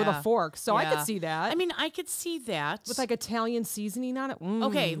it like with yeah, a fork. So I yeah. could see that. I mean, I could see that. with like Italian seasoning on it. Mm.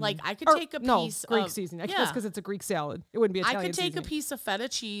 Okay, like I could Or, take a no, piece Greek of seasoning. I yeah. guess because it's a Greek salad. It wouldn't be Italian I could take seasoning. a piece of feta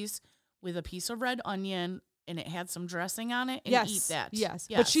cheese with a piece of red onion, and it had some dressing on it, and Yes, eat that. Yes,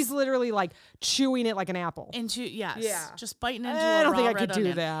 but she's literally like chewing it like an apple. Yeah. just biting into I a don't raw think I red could do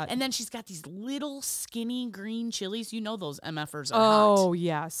onion. that. And then she's got these little skinny green chilies. You know those MFers are Oh hot.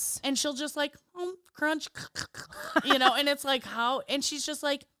 yes. And she'll just like crunch, you know, and it's like how, and she's just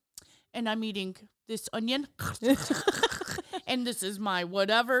like, and I'm eating this onion, and this is my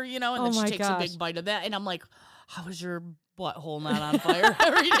whatever, you know, and then Oh she my takes a gosh. big bite of that, and I'm like, how is your butthole not on fire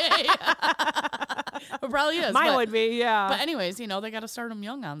every day? It probably is. Mine but, would be, yeah. but anyways, you know, they got to start them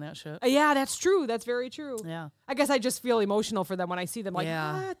young on that shit. Yeah, that's true. That's very true. Yeah. I guess I just feel emotional for them when I see them like,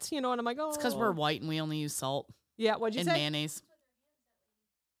 Yeah. what? You know, and I'm like, oh. It's because we're white and we only use salt Yeah, what'd you and say? mayonnaise.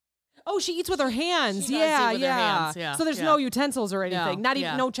 Oh, she eats with her hands. She does yeah, eat with her yeah. hands, yeah, So there's yeah. no utensils or anything. Not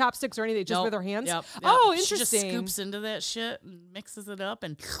even yeah. no chopsticks or anything, just Nope, with her hands. Yep, yep. Oh, She just interesting. scoops into that shit and mixes it up,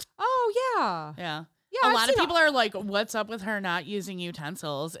 and Oh, yeah. yeah. Yeah, A I've lot of seen people are like, what's up with her not using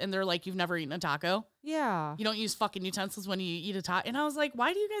utensils? And they're like, you've never eaten a taco? Yeah. You don't use fucking utensils when you eat a taco? And I was like,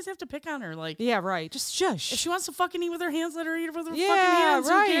 why do you guys have to pick on her? Like, Yeah, right. Just shush. if she wants to fucking eat with her hands, let her eat with her fucking yeah, hands.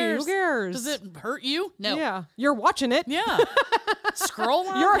 right. Who cares? Who cares? Does it hurt you? No. Yeah. You're watching it. Yeah. Scroll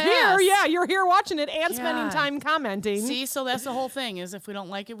on You're past. here. Yeah, you're here watching it and spending God. time commenting. See, so that's the whole thing is if we don't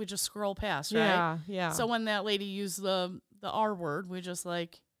like it, we just scroll past, right? Yeah, yeah. So when that lady used the R word, we just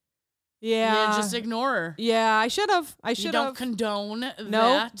like, yeah. just ignore her. Yeah, I should have. I You should don't have. condone that,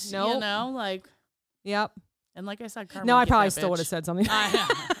 nope. you know, like, Yep. and like I said, Carmel, No, I get probably that still would have bitch. said something.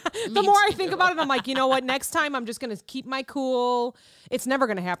 Me The more I too. think about it, I'm like, you know what? Next time, I'm just going to keep my cool. It's never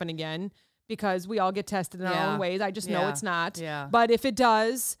going to happen again because we all get tested in our Yeah. own ways. I just know Yeah. it's not. Yeah. But if it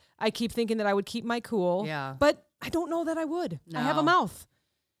does, I keep thinking that I would keep my cool. Yeah. But I don't know that I would. I have a No. mouth.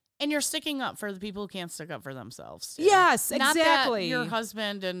 And you're sticking up for the people who can't stick up for themselves. too. Yes, Not exactly. that your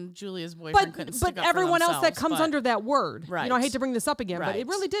husband and Julia's boyfriend couldn't But stick up everyone for else that themselves, comes but- under that word. You know, I Right. hate to bring this up again, but it Right.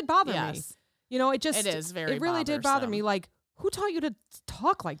 really did bother me. Yes. You know, it just It is very it really did bother me. bothersome. Like, who taught you to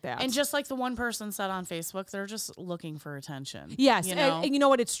talk like that? And just like the one person said on Facebook, they're just looking for attention. Yes, you know? and you know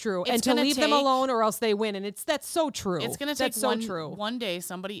what? It's true. It's and to gonna leave them take- alone or else they win. And that's so true. It's going to take so true. one day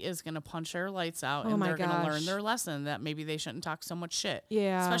somebody is going to punch their lights out Oh and my they're going to learn gosh. their lesson that maybe they shouldn't talk so much shit.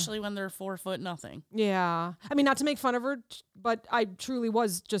 Yeah. Especially when they're 4'0". Yeah. I mean, not to make fun of her, but I truly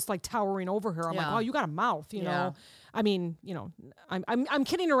was just like towering over her. I'm like, Yeah. wow, you got a mouth, you Yeah. know? I mean, you know, I'm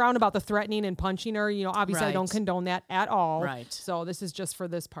kidding around about the threatening and punching her. You know, obviously I don't Right. condone that at all. Right. So this is just for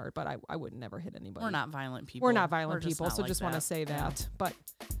this part, but I would never hit anybody. We're not violent people. We're not violent We're just people, not so like just want to that. say Yeah. that. But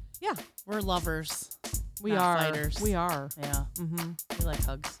yeah, We're lovers. we not are. fighters. We are. Yeah. Mm-hmm. We like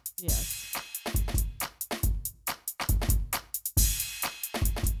hugs. Yes.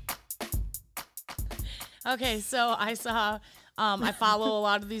 Okay, so I saw, I follow a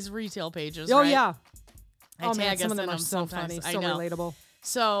lot of these retail pages. Oh right? yeah. I Oh tag man, us some of them in are so sometimes. funny, I so know. relatable.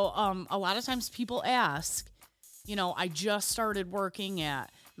 So a lot of times people ask, you know, I just started working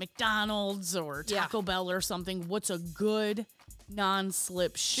at McDonald's or Yeah. Taco Bell or something. What's a good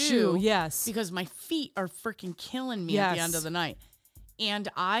non-slip shoe? Yes. Because my feet are freaking killing me at the end Yes. of the night. And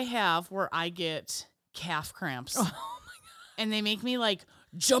I have where I get calf cramps. Oh my god. And they make me like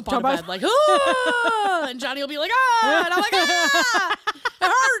jump out Jump of out. bed like, ah! And Johnny will be like, ah! And I'm like, ah! It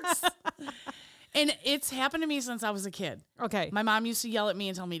hurts. And it's happened to me since I was a kid. Okay. My mom used to yell at me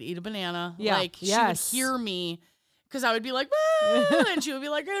and tell me to eat a banana. Yeah. Like, Yes. she would hear me because I would be like, ah! And she would be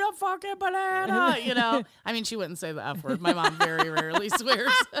like, eat a fucking banana, you know? I mean, she wouldn't say the F word. My mom very rarely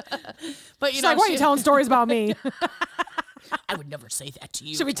swears. But, you She's know, like, why are you telling stories about me? I would never say that to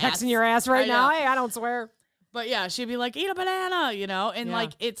you. Should be Cass. texting your ass right I now. know. Hey, I don't swear. But yeah, she'd be like, eat a banana, you know? And Yeah.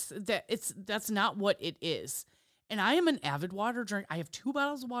 like, that's not what it is. And I am an avid water drinker. I have 2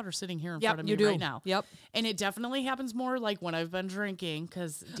 bottles of water sitting here in front of me you do. right now. Yep. And it definitely happens more like when I've been drinking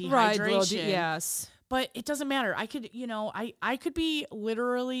because dehydration. Right. Well, yes. But it doesn't matter. I could, you know, I could be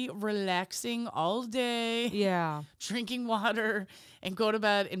literally relaxing all day, Yeah. drinking water, and go to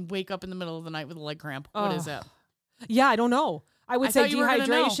bed and wake up in the middle of the night with a leg cramp. What is it? Yeah, I don't know. I would I say thought you were gonna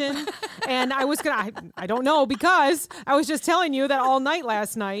know. dehydration. And I was going to, I don't know because I was just telling you that all night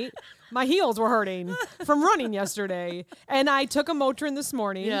last night, my heels were hurting from running yesterday. And I took a Motrin this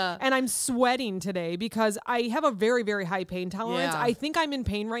morning. Yeah. And I'm sweating today because I have a very, very high pain tolerance. Yeah. I think I'm in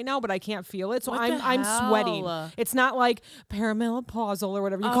pain right now, but I can't feel it. So What the I'm sweating. hell? It's not like perimenopausal or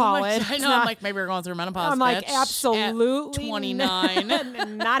whatever you Oh call my it. God. I It's know. not- I'm like, maybe we're going through menopause. I'm like, bitch, absolutely At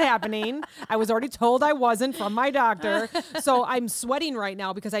 29. not happening. I was already told I wasn't from my doctor. So I'm sweating right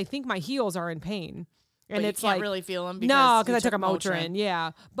now because I think my heels are in pain. And But it's you can't like, really feel them no, because because I took a Motrin.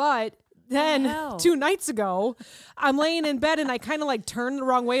 Yeah. But then hell? 2 nights ago, I'm laying in bed and I kind of like turned the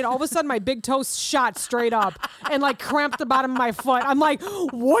wrong way. And all of a sudden my big toe shot straight up and like cramped the bottom of my foot. I'm like,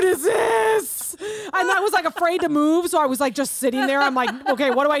 what is this? And I was like afraid to move. So I was like just sitting there. I'm like, okay,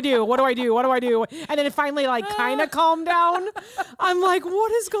 what do I do? What do I do? What do I do? And then it finally like kind of calmed down. I'm like,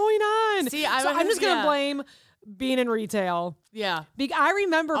 what is going on? See, so I I'm just going to yeah. blame being in retail. Yeah. I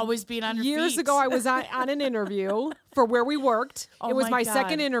remember Always being on your years feet. ago, I was on an interview for where we worked. Oh it was my my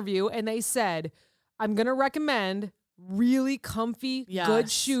second God. interview, and they said, I'm going to recommend really comfy, good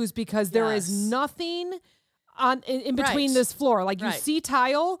Yes. shoes because there is Yes. nothing in between Right. this floor. Like you Right. see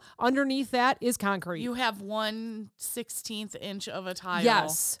tile, underneath that is concrete. You have 1/16 inch of a tile.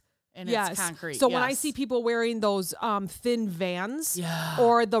 yes. And Yes. it's concrete. So when I yes. see people wearing those thin Vans Yeah.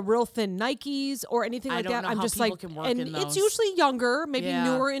 or the real thin Nikes or anything I like don't that, know I'm how just people like, can work and in it's those. usually younger, maybe Yeah.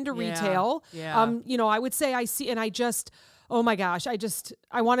 newer into Yeah. retail. Yeah. You know, I would say I see, and I just, oh my gosh,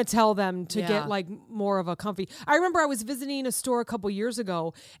 I want to tell them to Yeah. get like more of a comfy. I remember I was visiting a store a couple years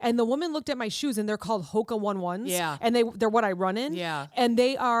ago, and the woman looked at my shoes, and they're called Hoka 11s. Yeah. And they're what I run in. Yeah. And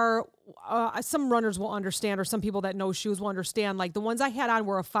they are. Some runners will understand, or some people that know shoes will understand. Like the ones I had on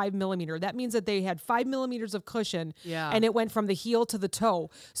were a 5mm. That means that they had 5mm of cushion, Yeah. and it went from the heel to the toe.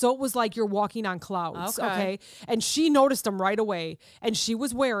 So it was like you're walking on clouds. Okay. Okay. And she noticed them right away, and she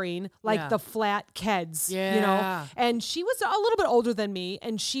was wearing like Yeah. the flat Keds, you know. Yeah. And she was a little bit older than me,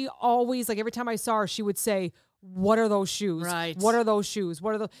 and she always like every time I saw her, she would say, what are those shoes? Right. What are those shoes?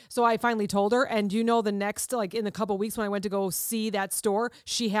 What are those? So I finally told her, and you know, the next, like in a couple weeks when I went to go see that store,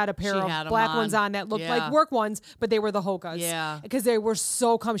 she had a pair She of had 'em black on. ones on that looked Yeah. like work ones, but they were the Hokas. Yeah. Because they were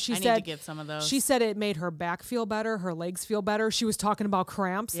so She I need said, to get some of those. She said it made her back feel better, her legs feel better. She was talking about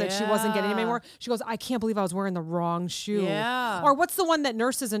cramps that she wasn't getting Yeah. anymore. She goes, I can't believe I was wearing the wrong shoe. Yeah. Or what's the one that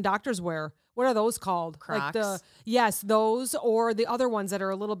nurses and doctors wear? What are those called? Like Crocs? yes, those or the other ones that are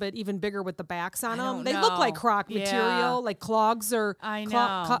a little bit even bigger with the backs on I them. don't They look like know. croc Yeah. material, like clogs or I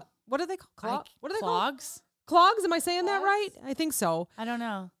know. what are they called? What are they called? Clogs? Clogs? Am I saying that right? I think so. I don't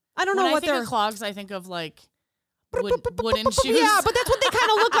know. I don't know When what I think they're of clogs, I think of like wooden shoes. Yeah, but that's what they kind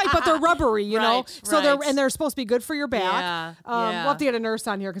of look like, but they're rubbery, you know? Right, So right. they're supposed to be good for your back. Yeah, We'll yeah. have to get a nurse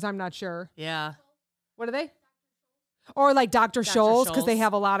on here because I'm not sure. Yeah. What are they? Or like Dr. Scholl's because they Scholl's.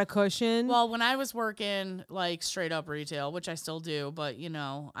 have a lot of cushion. Well, when I was working like straight up retail, which I still do, but you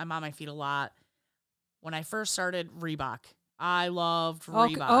know, I'm on my feet a lot. When I first started Reebok, I loved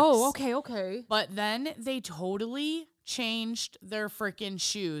Reebok. Oh, okay. But then they totally changed their freaking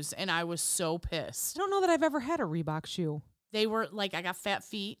shoes, and I was so pissed. I don't know that I've ever had a Reebok shoe. They were like, I got fat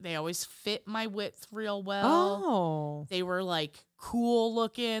feet. They always fit my width real well. Oh. They were like cool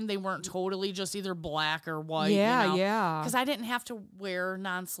looking. They weren't totally just either black or white. Yeah, you know? yeah. Because I didn't have to wear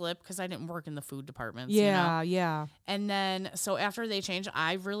non-slip because I didn't work in the food departments. Yeah, you know? yeah. And then, so after they changed,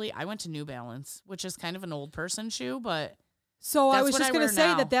 I went to New Balance, which is kind of an old person shoe, but So I that's was what just I going to wear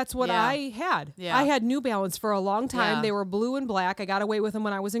say now. that's what Yeah. I had. Yeah. I had New Balance for a long time. Yeah. They were blue and black. I got away with them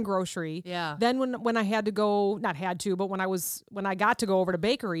when I was in grocery. yeah. Then when I had to go, not had to, but when I got to go over to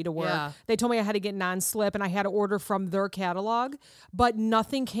bakery to work, Yeah. they told me I had to get non-slip and I had to order from their catalog, but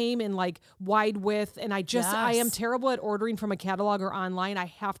nothing came in like wide width. And I am Yes. terrible at ordering from a catalog or online. I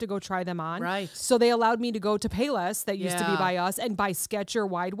have to go try them on. Right. So they allowed me to go to Payless that used to be Yeah. by us and buy Skechers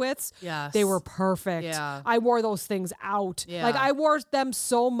wide widths. Yes. They were perfect. Yeah. I wore those things out. Yeah. Like I wore them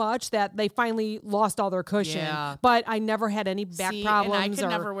so much that they finally lost all their cushion. Yeah. But I never had any back See, problems. and I could or,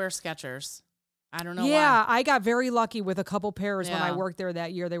 never wear Skechers. I don't know yeah, why. I got very lucky with a couple pairs when I Yeah. worked there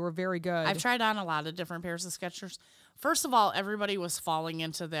that year. They were very good. I've tried on a lot of different pairs of Skechers. First of all, everybody was falling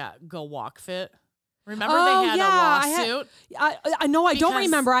into that Go Walk Fit. Remember they had a lawsuit? I know. I don't Because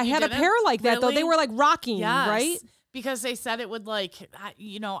remember. I you had a didn't? pair like that though. They Really? were like rocking, Yes. right? Because they said it would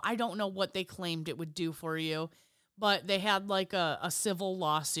I don't know what they claimed it would do for you, but they had like a civil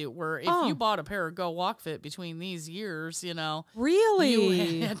lawsuit where if Oh. you bought a pair of Go Walk Fit between these years,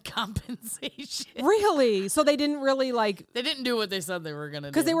 Really, you had compensation. really. So they didn't really like They didn't do what they said they were going to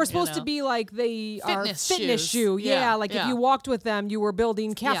do. because they were supposed to be like they are Fitness fitness shoes. shoe. Yeah, Yeah, like if yeah. you walked with them, you were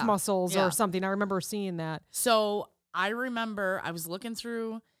building calf Yeah, muscles yeah. or something. I remember seeing that. So I remember I was looking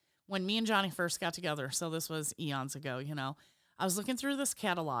through when me and Johnny first got together. So this was eons ago, I was looking through this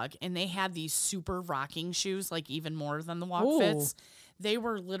catalog and they had these super rocking shoes, like even more than the Walk Ooh. Fits. They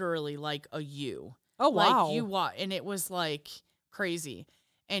were literally like a U. Oh wow! Like you walk, and it was like crazy.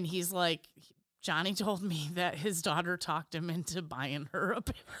 And he's like, Johnny told me that his daughter talked him into buying her a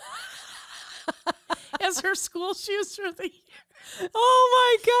pair as her school shoes for the year.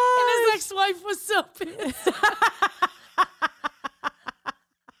 Oh my god! And his ex-wife was so pissed.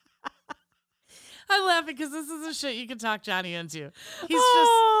 I laugh because this is the shit you can talk Johnny into.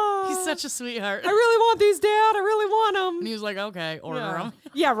 He's such a sweetheart. I really want these, Dad. I really want them. And he was like, okay, order them.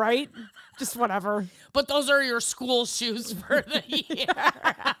 Yeah, right. Just whatever. But those are your school shoes for the year.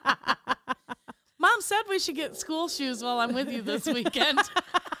 Mom said we should get school shoes while I'm with you this weekend.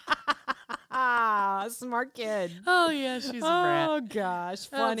 Smart kid. Oh, yeah, she's a brat. Oh gosh,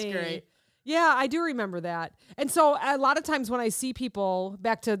 funny. That's great. Yeah, I do remember that. And so a lot of times when I see people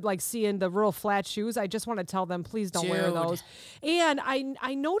back to like seeing the real flat shoes, I just want to tell them, please don't wear Dude. those. And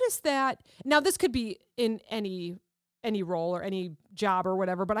I noticed that now this could be in any role or any job or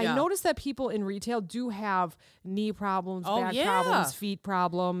whatever, but I Yeah. noticed that people in retail do have knee problems, Oh, back yeah. problems, feet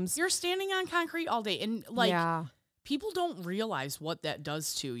problems. You're standing on concrete all day. And yeah, people don't realize what that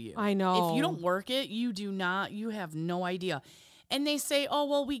does to you. I know. If you don't work it, you have no idea. And they say, oh,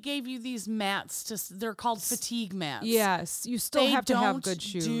 well, we gave you these mats they're called fatigue mats. Yes, you still They have to have don't good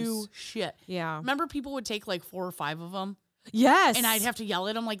shoes. do shit. Yeah. Remember people would take like 4 or 5 of them? Yes. And I'd have to yell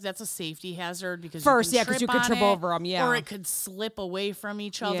at them like that's a safety hazard because First, you yeah, can 'cause you trip could on trip it, over 'em, yeah. or it could slip away from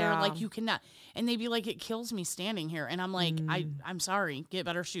each other. Yeah. Like you cannot. And they'd be like, it kills me standing here. And I'm like, I'm sorry, get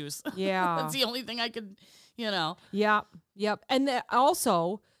better shoes. Yeah. That's the only thing I could, Yep. Yep. And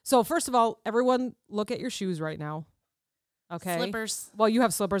also, so first of all, everyone look at your shoes right now. Okay. Slippers. Well, you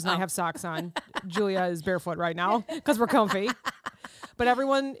have slippers and I Oh. have socks on. Julia is barefoot right now because we're comfy. But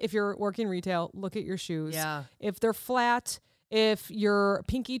everyone, if you're working retail, look at your shoes. Yeah. If they're flat, if your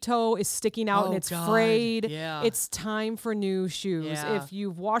pinky toe is sticking out and Oh, it's God. frayed, Yeah. it's time for new shoes. Yeah. If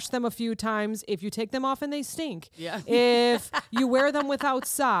you've washed them a few times, if you take them off and they stink, Yeah. if you wear them without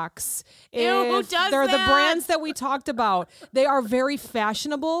socks, Ew, who if does they're the that? brands that we talked about, they are very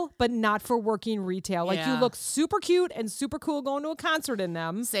fashionable, but not for working retail. Like you Yeah. look super cute and super cool going to a concert in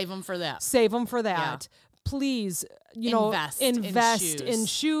them. Save them for that. Save them for that. please, Invest in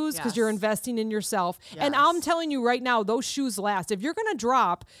shoes because you're Yes. investing in yourself. And Yes. I'm telling you right now, those shoes last. If you're going to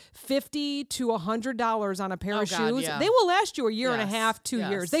drop $50 to $100 on a pair Oh, of God, shoes, yeah. they will last you a year and a Yes, half, 2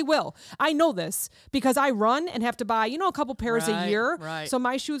 years. yes. They will. I know this because I run and have to buy, a couple pairs a Right, year. right. So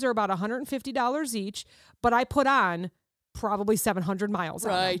my shoes are about $150 each, but I put on probably 700 miles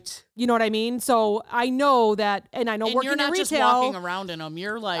on them. Right. You know what I mean? So I know that, and I know And working you're not in just retail, walking around in them.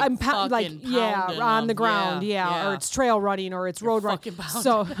 You're like I'm fucking pounding on the them. ground, or it's trail running, or it's road running. fucking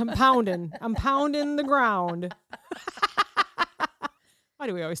So I'm pounding the ground. Why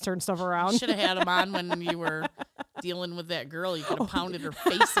do we always turn stuff around? Should have had them on when you were dealing with that girl. You could have pounded her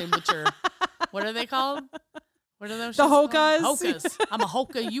face in with your, what are they called? What are those? The shoes called? Hokas. Hokas. I'm a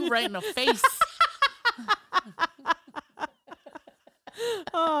Hoka. You right in the face.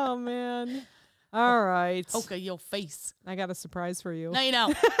 Oh man! All right, Hoka your face. I got a surprise for you. No, you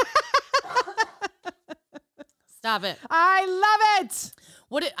don't. Stop it. I love it.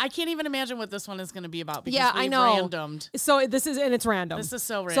 I can't even imagine what this one is going to be about. Because Yeah, I we've know. randomed. So it's random. This is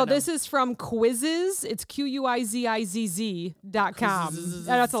so random. So this is from Quizzes. It's QUIZIZZ.com. Quizzes.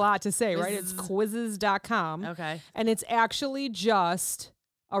 That's a lot to say, right? It's Quizzes. quizzes.com. Okay. And it's actually just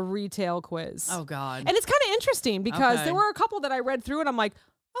a retail quiz. Oh, God. And it's kind of interesting because Okay. there were a couple that I read through and I'm like,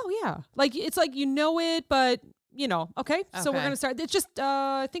 oh yeah. Like it's like it, but okay. So we're Okay. gonna start. It's just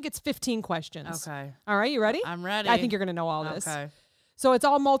I think it's 15 questions. Okay. All right, you ready? I'm ready. I think you're gonna know all this. Okay. So it's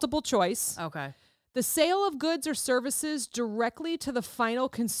all multiple choice. Okay. The sale of goods or services directly to the final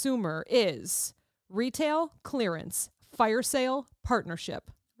consumer is retail, clearance, fire sale,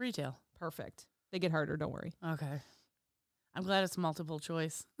 partnership. Retail. Perfect. They get harder, don't worry. Okay. I'm glad it's multiple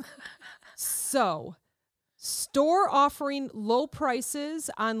choice. So, store offering low prices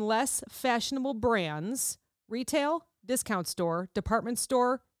on less fashionable brands, retail, discount store, department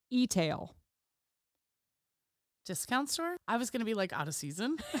store, e-tail. Discount store? I was going to be like out of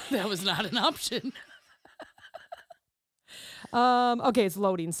season. That was not an option. Okay, it's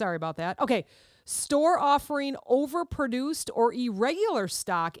loading. Sorry about that. Okay. Store offering overproduced or irregular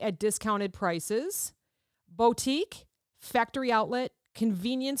stock at discounted prices. Boutique, factory outlet,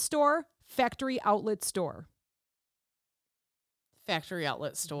 convenience store, factory outlet store. Factory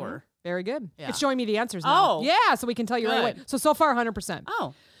outlet store. Very good. Yeah. It's showing me the answers now. Oh. Yeah, so we can tell you right away. Good. So far, 100%.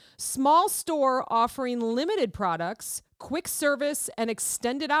 Oh. Small store offering limited products, quick service, and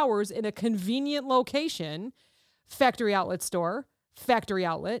extended hours in a convenient location. Factory outlet store, factory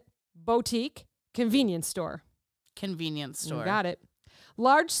outlet, boutique, convenience store. Convenience store. You got it.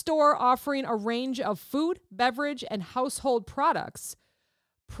 Large store offering a range of food, beverage, and household products.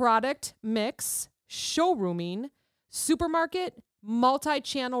 Product mix, showrooming, supermarket,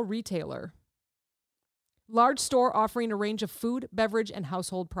 multi-channel retailer. Large store offering a range of food, beverage, and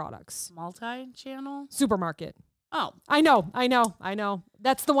household products. Multi-channel? Supermarket. Oh. I know.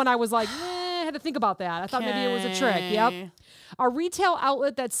 That's the one I was like, I had to think about that. I thought maybe it was a trick. Yep. Okay. A retail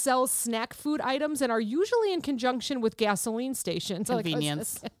outlet that sells snack food items and are usually in conjunction with gasoline stations.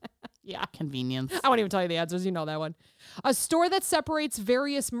 Convenience. Yeah. Convenience. I won't even tell you the answers. You know that one. A store that separates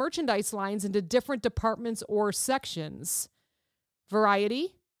various merchandise lines into different departments or sections.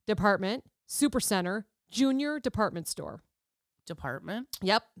 Variety, department, supercenter, junior department store. Department?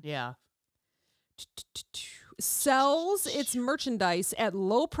 Yep. Yeah. Sells its merchandise at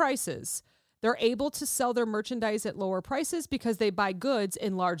low prices. They're able to sell their merchandise at lower prices because they buy goods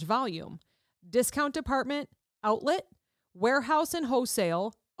in large volume. Discount department, outlet, warehouse and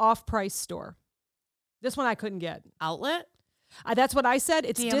wholesale, off-price store. This one I couldn't get. Outlet? That's what I said.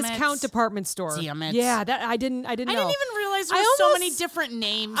 It's Damn discount it. department store. Damn it. Yeah, that I didn't know. I didn't even realize there I were so almost- many different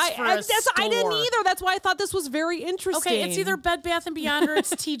names I for a store. I didn't either. That's why I thought this was very interesting. Okay, it's either Bed Bath & Beyond or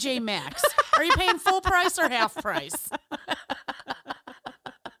it's TJ Maxx. Are you paying full price or half price?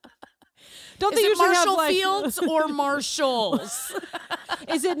 Don't Is they it usually have Marshall like, Fields or Marshalls?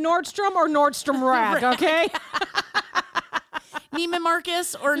 Is it Nordstrom or Nordstrom Rack? Okay. Neiman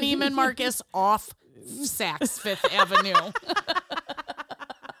Marcus or Neiman Marcus off Saks Fifth Avenue?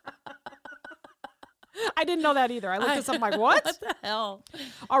 I didn't know that either. I looked this up. I'm like, what? What the hell?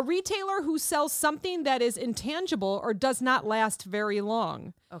 A retailer who sells something that is intangible or does not last very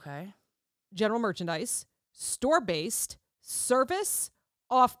long. Okay. General merchandise, store-based, service,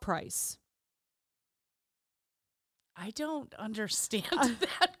 off-price. I don't understand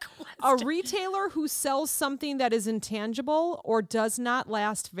that question. A retailer who sells something that is intangible or does not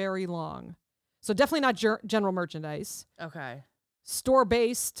last very long. So definitely not general merchandise. Okay.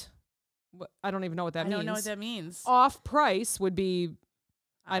 Store-based, I don't even know what that I means. don't know what that means. Off-price would be,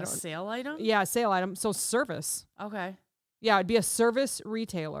 I A don't- sale item? yeah, sale item. So service. Okay. Yeah, it'd be a service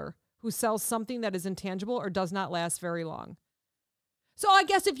retailer who sells something that is intangible or does not last very long. So I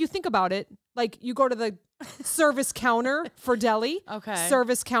guess if you think about it, like you go to the service counter for deli,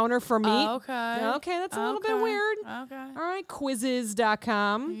 service counter for meat. Okay, that's a little bit weird. Okay. All right,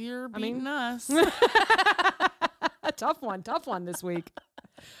 quizzes.com. You're beating us. A tough one this week.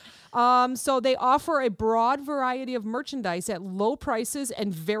 So they offer a broad variety of merchandise at low prices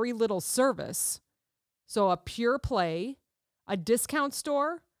and very little service. So a pure play, a discount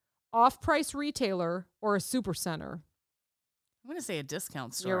store, off-price retailer, or a supercenter. I'm going to say a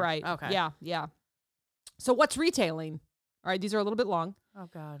discount store. You're right. Okay. Yeah. So what's retailing? All right, these are a little bit long. Oh,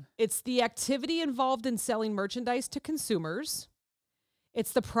 God. It's the activity involved in selling merchandise to consumers.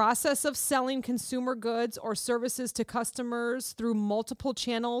 It's the process of selling consumer goods or services to customers through multiple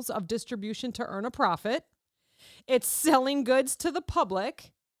channels of distribution to earn a profit. It's selling goods to the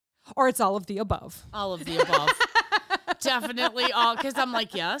public, or it's all of the above. All of the above. Definitely all, because I'm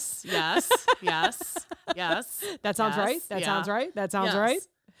like, yes. That sounds right. That sounds right.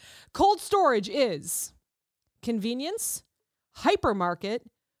 Cold storage is convenience, hypermarket,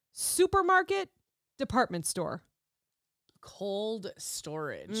 supermarket, department store. Cold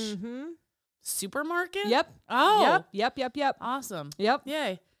storage. Mm-hmm. Supermarket? Yep. Oh. Yep. Awesome. Yep.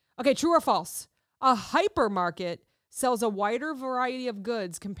 Yay. Okay, true or false? A hypermarket sells a wider variety of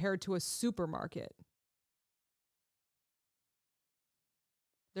goods compared to a supermarket.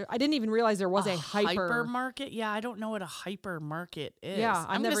 I didn't even realize there was a hypermarket. Yeah, I don't know what a hypermarket is. Yeah,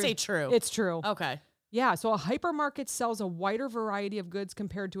 I'm going to say true. It's true. Okay. Yeah, so a hypermarket sells a wider variety of goods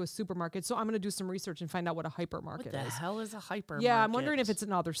compared to a supermarket. So I'm going to do some research and find out what a hypermarket is. What the hell is a hypermarket? Yeah, I'm wondering if it's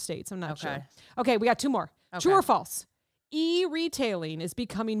in other states. I'm not sure. Okay, we got two more. Okay. True or false? E-retailing is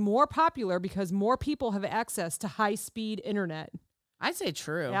becoming more popular because more people have access to high-speed internet. I'd say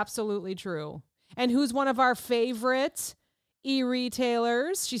true. Absolutely true. And who's one of our favorite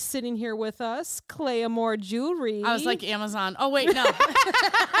e-retailers? She's sitting here with us, Claymore Jewelry. I was like Amazon. Oh, wait, no.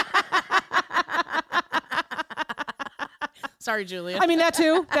 Sorry, Julia. I mean, that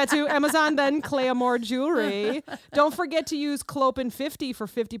too. Amazon, then Claymore Jewelry. Don't forget to use Clopin50 for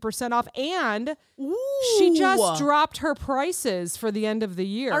 50% off. And she just dropped her prices for the end of the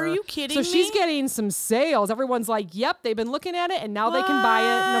year. Are you kidding me? So she's getting some sales. Everyone's like, yep, they've been looking at it, and now they can buy it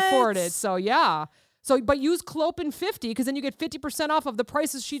and afford it. So, yeah. But use Clopin50 because then you get 50% off of the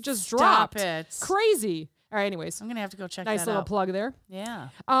prices she just dropped. Stop it. Crazy. All right, anyways. I'm going to have to go check that out. Nice little plug there. Yeah.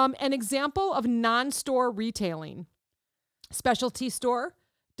 An example of non-store retailing. Specialty store,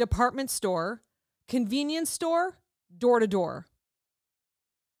 department store, convenience store, door-to-door.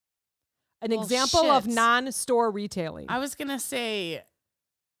 An example of non-store retailing. I was going to say,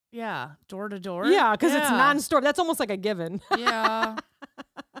 yeah, door-to-door. Yeah, because it's non-store. That's almost like a given. Yeah.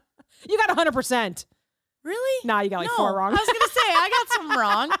 You got 100%. Really? Nah, you got like 4 wrong. I was going to say, I got some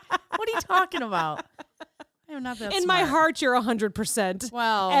wrong. What are you talking about? I am not that In smart. my heart, you're 100%.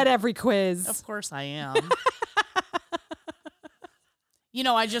 Well, at every quiz. Of course I am. You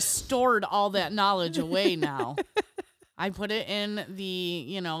know, I just stored all that knowledge away now. I put it in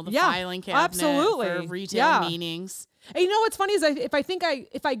the, the filing cabinet for retail meetings. And you know what's funny is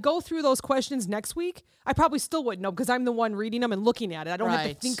if I go through those questions next week, I probably still wouldn't know because I'm the one reading them and looking at it. I don't have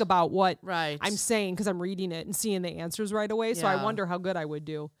to think about what I'm saying because I'm reading it and seeing the answers right away. So I wonder how good I would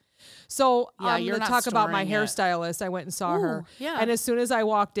do. So I'm going to talk about my hairstylist. I went and saw her. Yeah. And as soon as I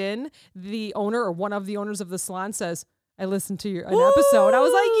walked in, the owner or one of the owners of the salon says, I listened to an episode. I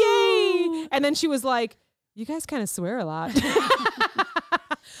was like, yay. And then she was like, you guys kind of swear a lot.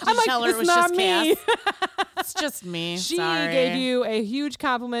 I'm like, tell her it's it was not just me. It's just me. She Sorry. gave you a huge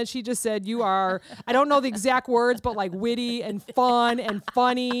compliment. She just said you are, I don't know the exact words, but like witty and fun and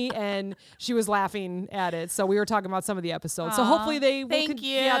funny. And she was laughing at it. So we were talking about some of the episodes. So hopefully they will. Thank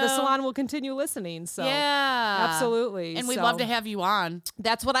you. Yeah, the salon will continue listening. So yeah, absolutely. And we'd love to have you on.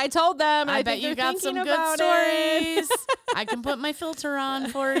 That's what I told them. I bet you got some good stories. I can put my filter on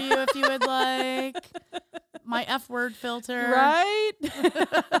for you if you would like. My F word filter. Right?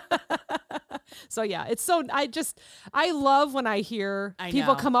 So yeah, it's so, I love when I hear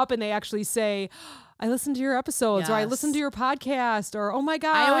people come up and they actually say, I listened to your episodes or I listened to your podcast or, oh my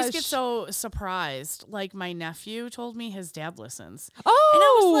gosh. I always get so surprised. Like my nephew told me his dad listens. Oh. And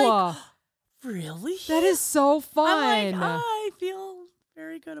I was like, really? That is so fun. I'm like, I feel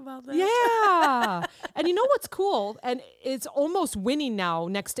very good about that. Yeah. And you know what's cool? And it's almost winning now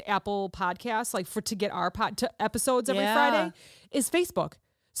next to Apple Podcasts, like to get our episodes every Friday, is Facebook.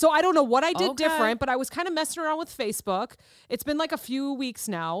 So I don't know what I did different, but I was kind of messing around with Facebook. It's been like a few weeks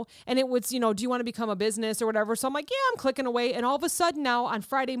now. And it was, do you want to become a business or whatever? So I'm like, yeah, I'm clicking away. And all of a sudden now on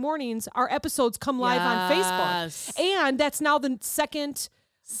Friday mornings, our episodes come live on Facebook. And that's now the second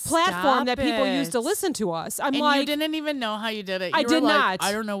platform that people it. use to listen to us. I'm And like, you didn't even know how you did it. You I were did like, not.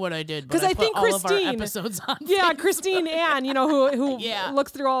 I don't know what I did, but 'Cause I put think all of our Christine- episodes on. yeah, Facebook. Christine Ann, who Yeah.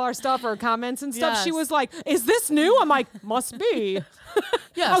 looks through all our stuff or comments and stuff. She Yes. was like, "Is this new?" I'm like, "Must be."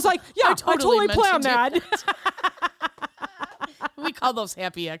 Yes. I was like, "Yeah, I totally planned that." mentioned We call those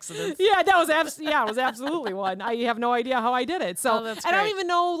happy accidents. Yeah, that was it was absolutely one. I have no idea how I did it. So, Oh, that's and I don't great. even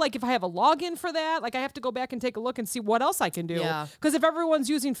know like if I have a login for that. Like I have to go back and take a look and see what else I can do. Yeah. Because if everyone's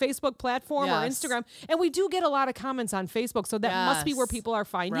using Facebook platform or Yes. Instagram, and we do get a lot of comments on Facebook, so that must be where Yes. people are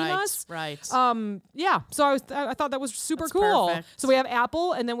finding Right, us. right. Yeah. So I thought that was super That's cool. perfect. So we have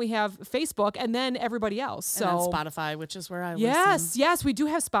Apple, and then we have Facebook, and then everybody else. So And then Spotify, which is where I yes, listen. yes, we do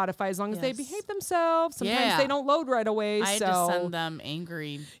have Spotify as long as they Yes. behave themselves. Sometimes Yeah. they don't load right away. I had so to send them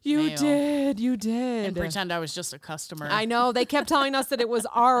angry you mail you did. and pretend I was just a customer. I know they kept telling us that it was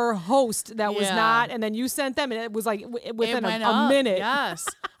our host that was Yeah. not, and then you sent them, and it was like within It went a up. minute. Yes.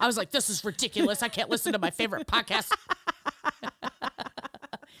 I was like, this is ridiculous. I can't listen to my favorite podcast.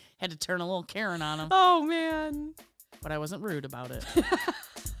 Had to turn a little Karen on him, Oh man. but I wasn't rude about it.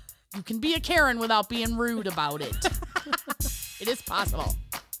 You can be a Karen without being rude about it. It is possible.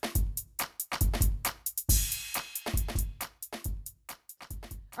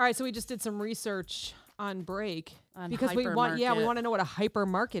 All right, so we just did some research on break On because we want we hypermarket. want to know what a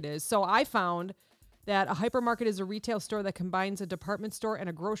hypermarket is. So I found that a hypermarket is a retail store that combines a department store and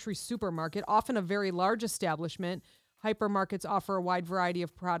a grocery supermarket, often a very large establishment. Hypermarkets offer a wide variety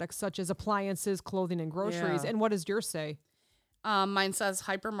of products such as appliances, clothing, and groceries. Yeah. And what does yours say? Mine says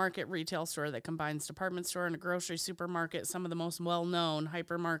hypermarket retail store that combines department store and a grocery supermarket. Some of the most well-known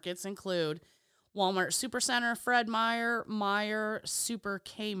hypermarkets include Walmart Supercenter, Fred Meyer Super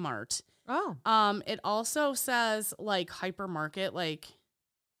Kmart. Oh. It also says like hypermarket, like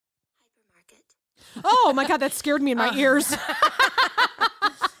Oh my God, that scared me in my ears.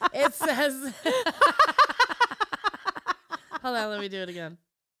 it says. Hold on, let me do it again.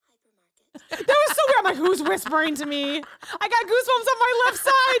 That was so weird. I'm like, who's whispering to me? I got goosebumps on my left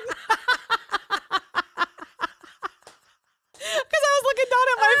side. Because I was looking down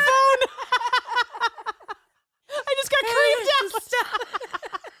at my phone. I just got creeped out.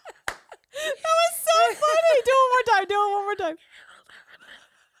 That was so funny. Do it one more time. Do it one more time.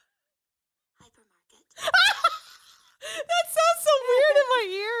 That sounds so weird in my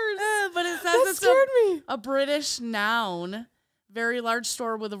ears. But it says That it's scared me. a British noun. Very large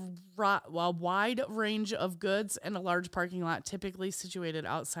store with a wide range of goods and a large parking lot, typically situated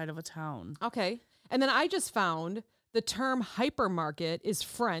outside of a town. Okay. And then I just found the term hypermarket is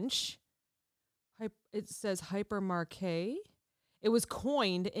French. It says hypermarché. It was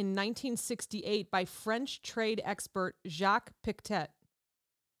coined in 1968 by French trade expert Jacques Pictet.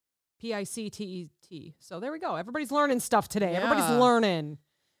 Pictet. So there we go. Everybody's learning stuff today. Everybody's Yeah. learning.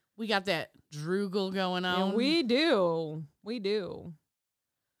 We got that droogle going on. And we do. We do.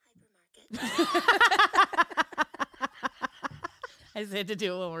 I just had to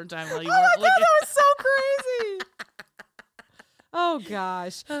do it one more time while you Oh my weren't God, looking. that was so crazy. Oh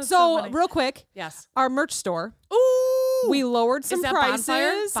gosh. That's So so funny. real quick, Yes. our merch store. Ooh. We lowered some that prices.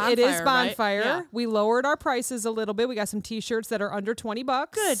 Bonfire? It is Bonfire, right? Bonfire. Yeah. We lowered our prices a little bit. We got some T-shirts that are under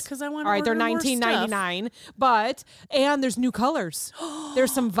 $20. Good, because I want to All right, they're order more $19.99. But and there's new colors.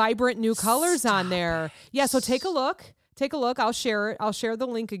 There's some vibrant new colors on there. Yeah, so take a look. Take a look. I'll share it. I'll share the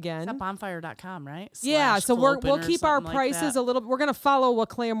link again. It's at bonfire.com, right? Yeah, Slash so we'll Clopen or keep our something like prices that. a little. We're gonna follow what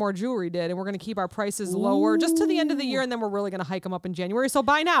Claremore Jewelry did, and we're gonna keep our prices lower just to the end of the year, and then we're really gonna hike them up in January. So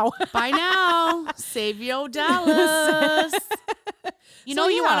buy now. Buy now. Save your dollars. You know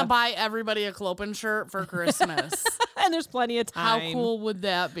you want yeah. to buy everybody a Clopen shirt for Christmas. And there's plenty of How time. cool would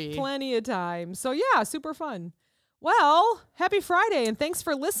that be? Plenty of time. So yeah, super fun. Well, happy Friday, and thanks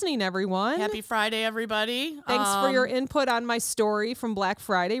for listening, everyone. Happy Friday, everybody. Thanks for your input on my story from Black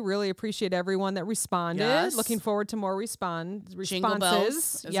Friday. Really appreciate everyone that responded. Yes. Looking forward to more responses. Jingle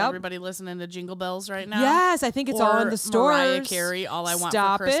Bells. Is everybody listening to Jingle Bells right now? Yes, I think it's all in Or the stores. Mariah Carey, All I Want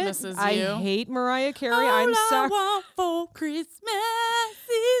Stop for Christmas it. Is I You. hate Mariah Carey. All I'm I sorry. want for Christmas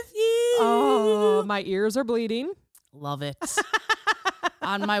is you. Oh, my ears are bleeding. Love it.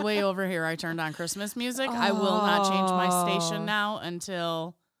 On my way over here, I turned on Christmas music. I will not change my station now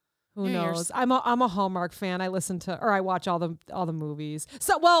until Who New knows? Year's. I'm a Hallmark fan. I listen to or I watch all the movies.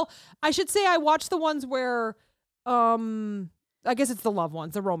 So, well, I should say I watch the ones where I guess it's the love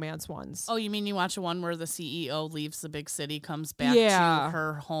ones, the romance ones. Oh, you mean you watch one where the CEO leaves the big city, comes back Yeah. to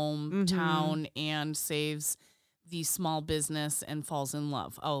her hometown and saves the small business and falls in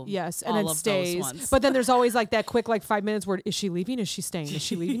love. Oh, yes, and all then of stays. those ones. But then there's always like that quick 5 minutes where is she leaving? Is she staying? Is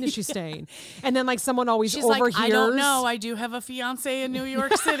she leaving? Is she staying? And then like someone always She's overhears. like, I don't know. I do have a fiance in New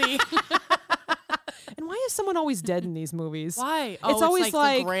York City. And why is someone always dead in these movies? Why? Oh, It's always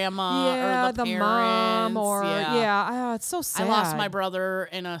like the grandma or the mom parents. or yeah. it's so sad. I lost my brother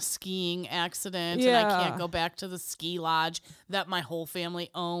in a skiing accident, and I can't go back to the ski lodge that my whole family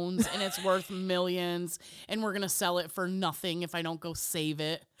owns, and it's worth millions, and we're gonna sell it for nothing if I don't go save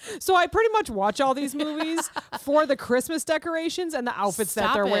it. So I pretty much watch all these movies for the Christmas decorations and the outfits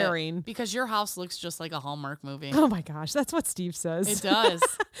that they're wearing. Because your house looks just like a Hallmark movie. Oh my gosh, that's what Steve says. It does.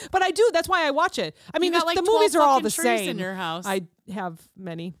 But I do. That's why I watch it. I mean, got, like, the movies 12 are all fucking the trees same. in your house. I have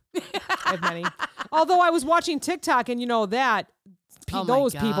many. I have many. Although I was watching TikTok, and Oh my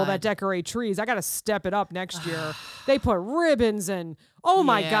those people God. that decorate trees, I got to step it up next year. They put ribbons and oh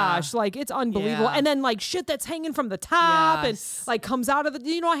my Yeah. gosh, like it's unbelievable. Yeah. And then like shit that's hanging from the top Yes. and like comes out of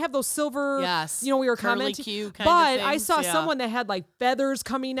the. I have those silver. Yes. We were Curly commenting. Q kind but of I things, saw yeah. someone that had like feathers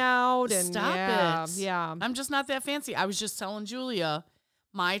coming out and Stop yeah, it. yeah. I'm just not that fancy. I was just telling Julia,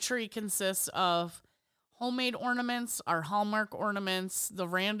 my tree consists of homemade ornaments, our Hallmark ornaments, the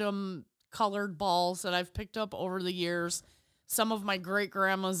random colored balls that I've picked up over the years, some of my great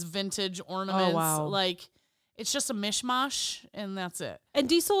grandma's vintage ornaments. Oh, wow. Like, it's just a mishmash, and that's it. And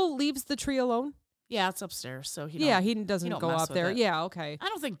Diesel leaves the tree alone. Yeah, it's upstairs, so he Doesn't don't go mess up with there. it. Yeah, okay. I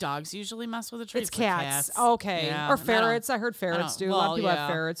don't think dogs usually mess with a tree. It's the cats. cats. Okay. Yeah, Or and ferrets. I heard ferrets don't- do. A lot of well, people yeah. have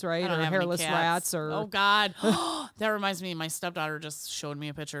ferrets, right? I don't Or have any hairless cats. rats or Oh God. That reminds me, my stepdaughter just showed me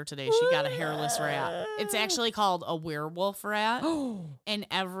a picture today. She got a hairless rat. It's actually called a werewolf rat. And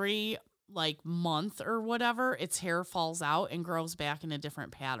every month or whatever, its hair falls out and grows back in a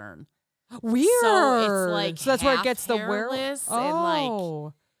different pattern. Weird. So it's that's where it half gets the hairless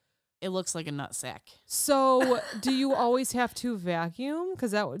and it looks like a nutsack. So do you always have to vacuum?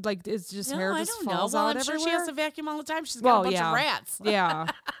 Because that would it's just hair I just don't know. falls Well, out I'm sure everywhere. she has to vacuum all the time. She's got a bunch of rats. Yeah.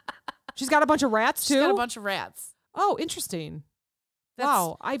 She's got a bunch of rats too. She's got a bunch of rats. Oh, interesting. That's-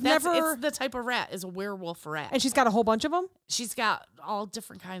 Wow, I've never. It's the type of rat is a werewolf rat. And she's got a whole bunch of them. She's got all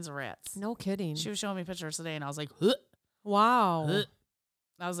different kinds of rats. No kidding. She was showing me pictures today, and I was like, huh. Wow. Huh.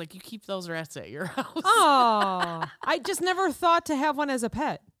 I was like, you keep those rats at your house. Oh, I just never thought to have one as a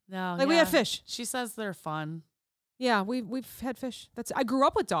pet. No, We had fish. She says they're fun. Yeah, we've had fish. I grew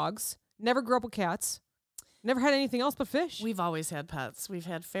up with dogs. Never grew up with cats. Never had anything else but fish. We've always had pets. We've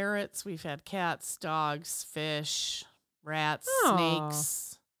had ferrets. We've had cats, dogs, fish, rats, Oh.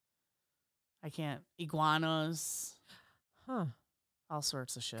 snakes. Iguanas, Huh. all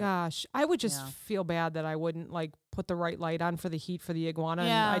sorts of shit. Gosh, I would just Yeah. feel bad that I wouldn't put the right light on for the heat for the iguana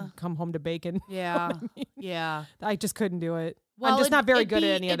Yeah. and I'd come home to bacon. Yeah, yeah. I just couldn't do it. Well, I'm just not very it'd good be-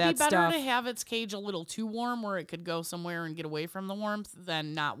 at any of that It'd be better stuff. to have its cage a little too warm where it could go somewhere and get away from the warmth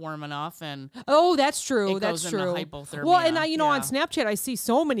than not warm enough. And Oh, that's true. it that's goes into true. hypothermia. Well, and on Yeah. Snapchat, I see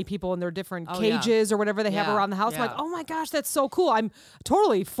so many people in their different Oh, yeah. cages or whatever they have Yeah, around the house. I'm like, yeah. oh my gosh, that's so cool. I'm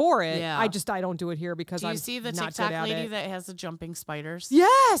totally for it. Yeah. I don't do it here because Do you I'm see the not TikTok good at lady it. that has the jumping spiders?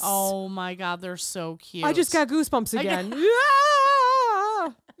 Yes. Oh my God, they're so cute. I just got goosebumps I got- again. Yeah.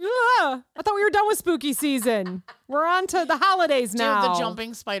 Yeah. I thought we were done with spooky season. We're on to the holidays now. Dude, the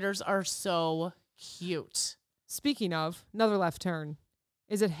jumping spiders are so cute. Speaking of, another left turn.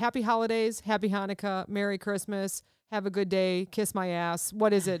 Is it Happy Holidays, Happy Hanukkah, Merry Christmas, Have a Good Day, Kiss My Ass?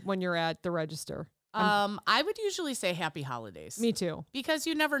 What is it when you're at the register? I would usually say happy holidays. Me too. Because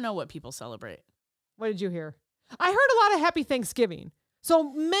you never know what people celebrate. What did you hear? I heard a lot of Happy Thanksgiving.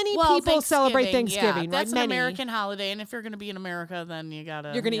 So many people celebrate Thanksgiving, yeah, right? That's an Many. American holiday, and if you're going to be in America, then you're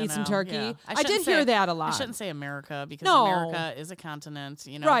going to eat some turkey. Yeah. I did hear that a lot. I shouldn't say America because No. America is a continent,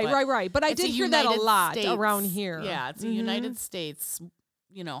 Right. But I it's did a hear that a United lot States- around here. Yeah, it's a Mhm. United States,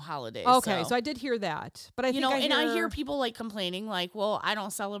 holiday. Okay, so I did hear that. But I think I hear people complaining well, I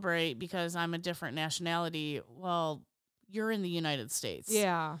don't celebrate because I'm a different nationality. Well, you're in the United States.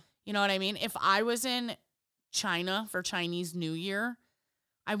 Yeah. You know what I mean? If I was in China for Chinese New Year,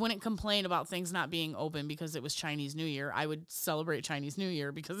 I wouldn't complain about things not being open because it was Chinese New Year. I would celebrate Chinese New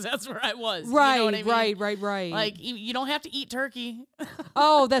Year because that's where I was. Right, You know what I mean? right. Like, you don't have to eat turkey.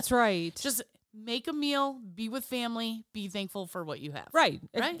 Oh, that's right. Just make a meal, be with family, be thankful for what you have. right.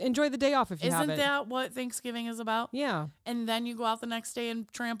 Right? Enjoy the day off if you have Isn't it. that what Thanksgiving is about? Yeah. And then you go out the next day and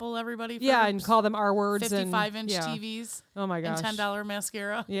trample everybody for Yeah, and call them R words 55-inch and TVs Oh my and gosh. $10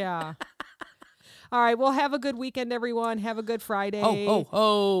 mascara. Yeah. All right. Well, have a good weekend, everyone. Have a good Friday.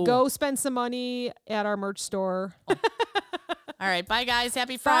 Oh. Go spend some money at our merch store. All right. Bye, guys.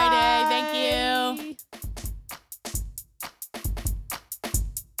 Happy Friday. Thank you. Bye.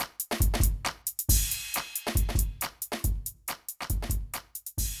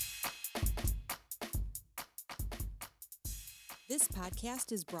 This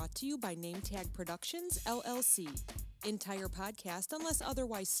podcast is brought to you by NameTag Productions, LLC. Entire podcast, unless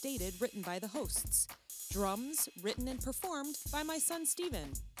otherwise stated, written by the hosts. Drums, written and performed by my son,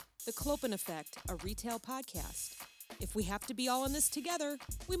 Steven. The Clopen Effect, a retail podcast. If we have to be all in this together,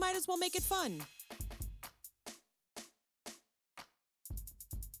 we might as well make it fun.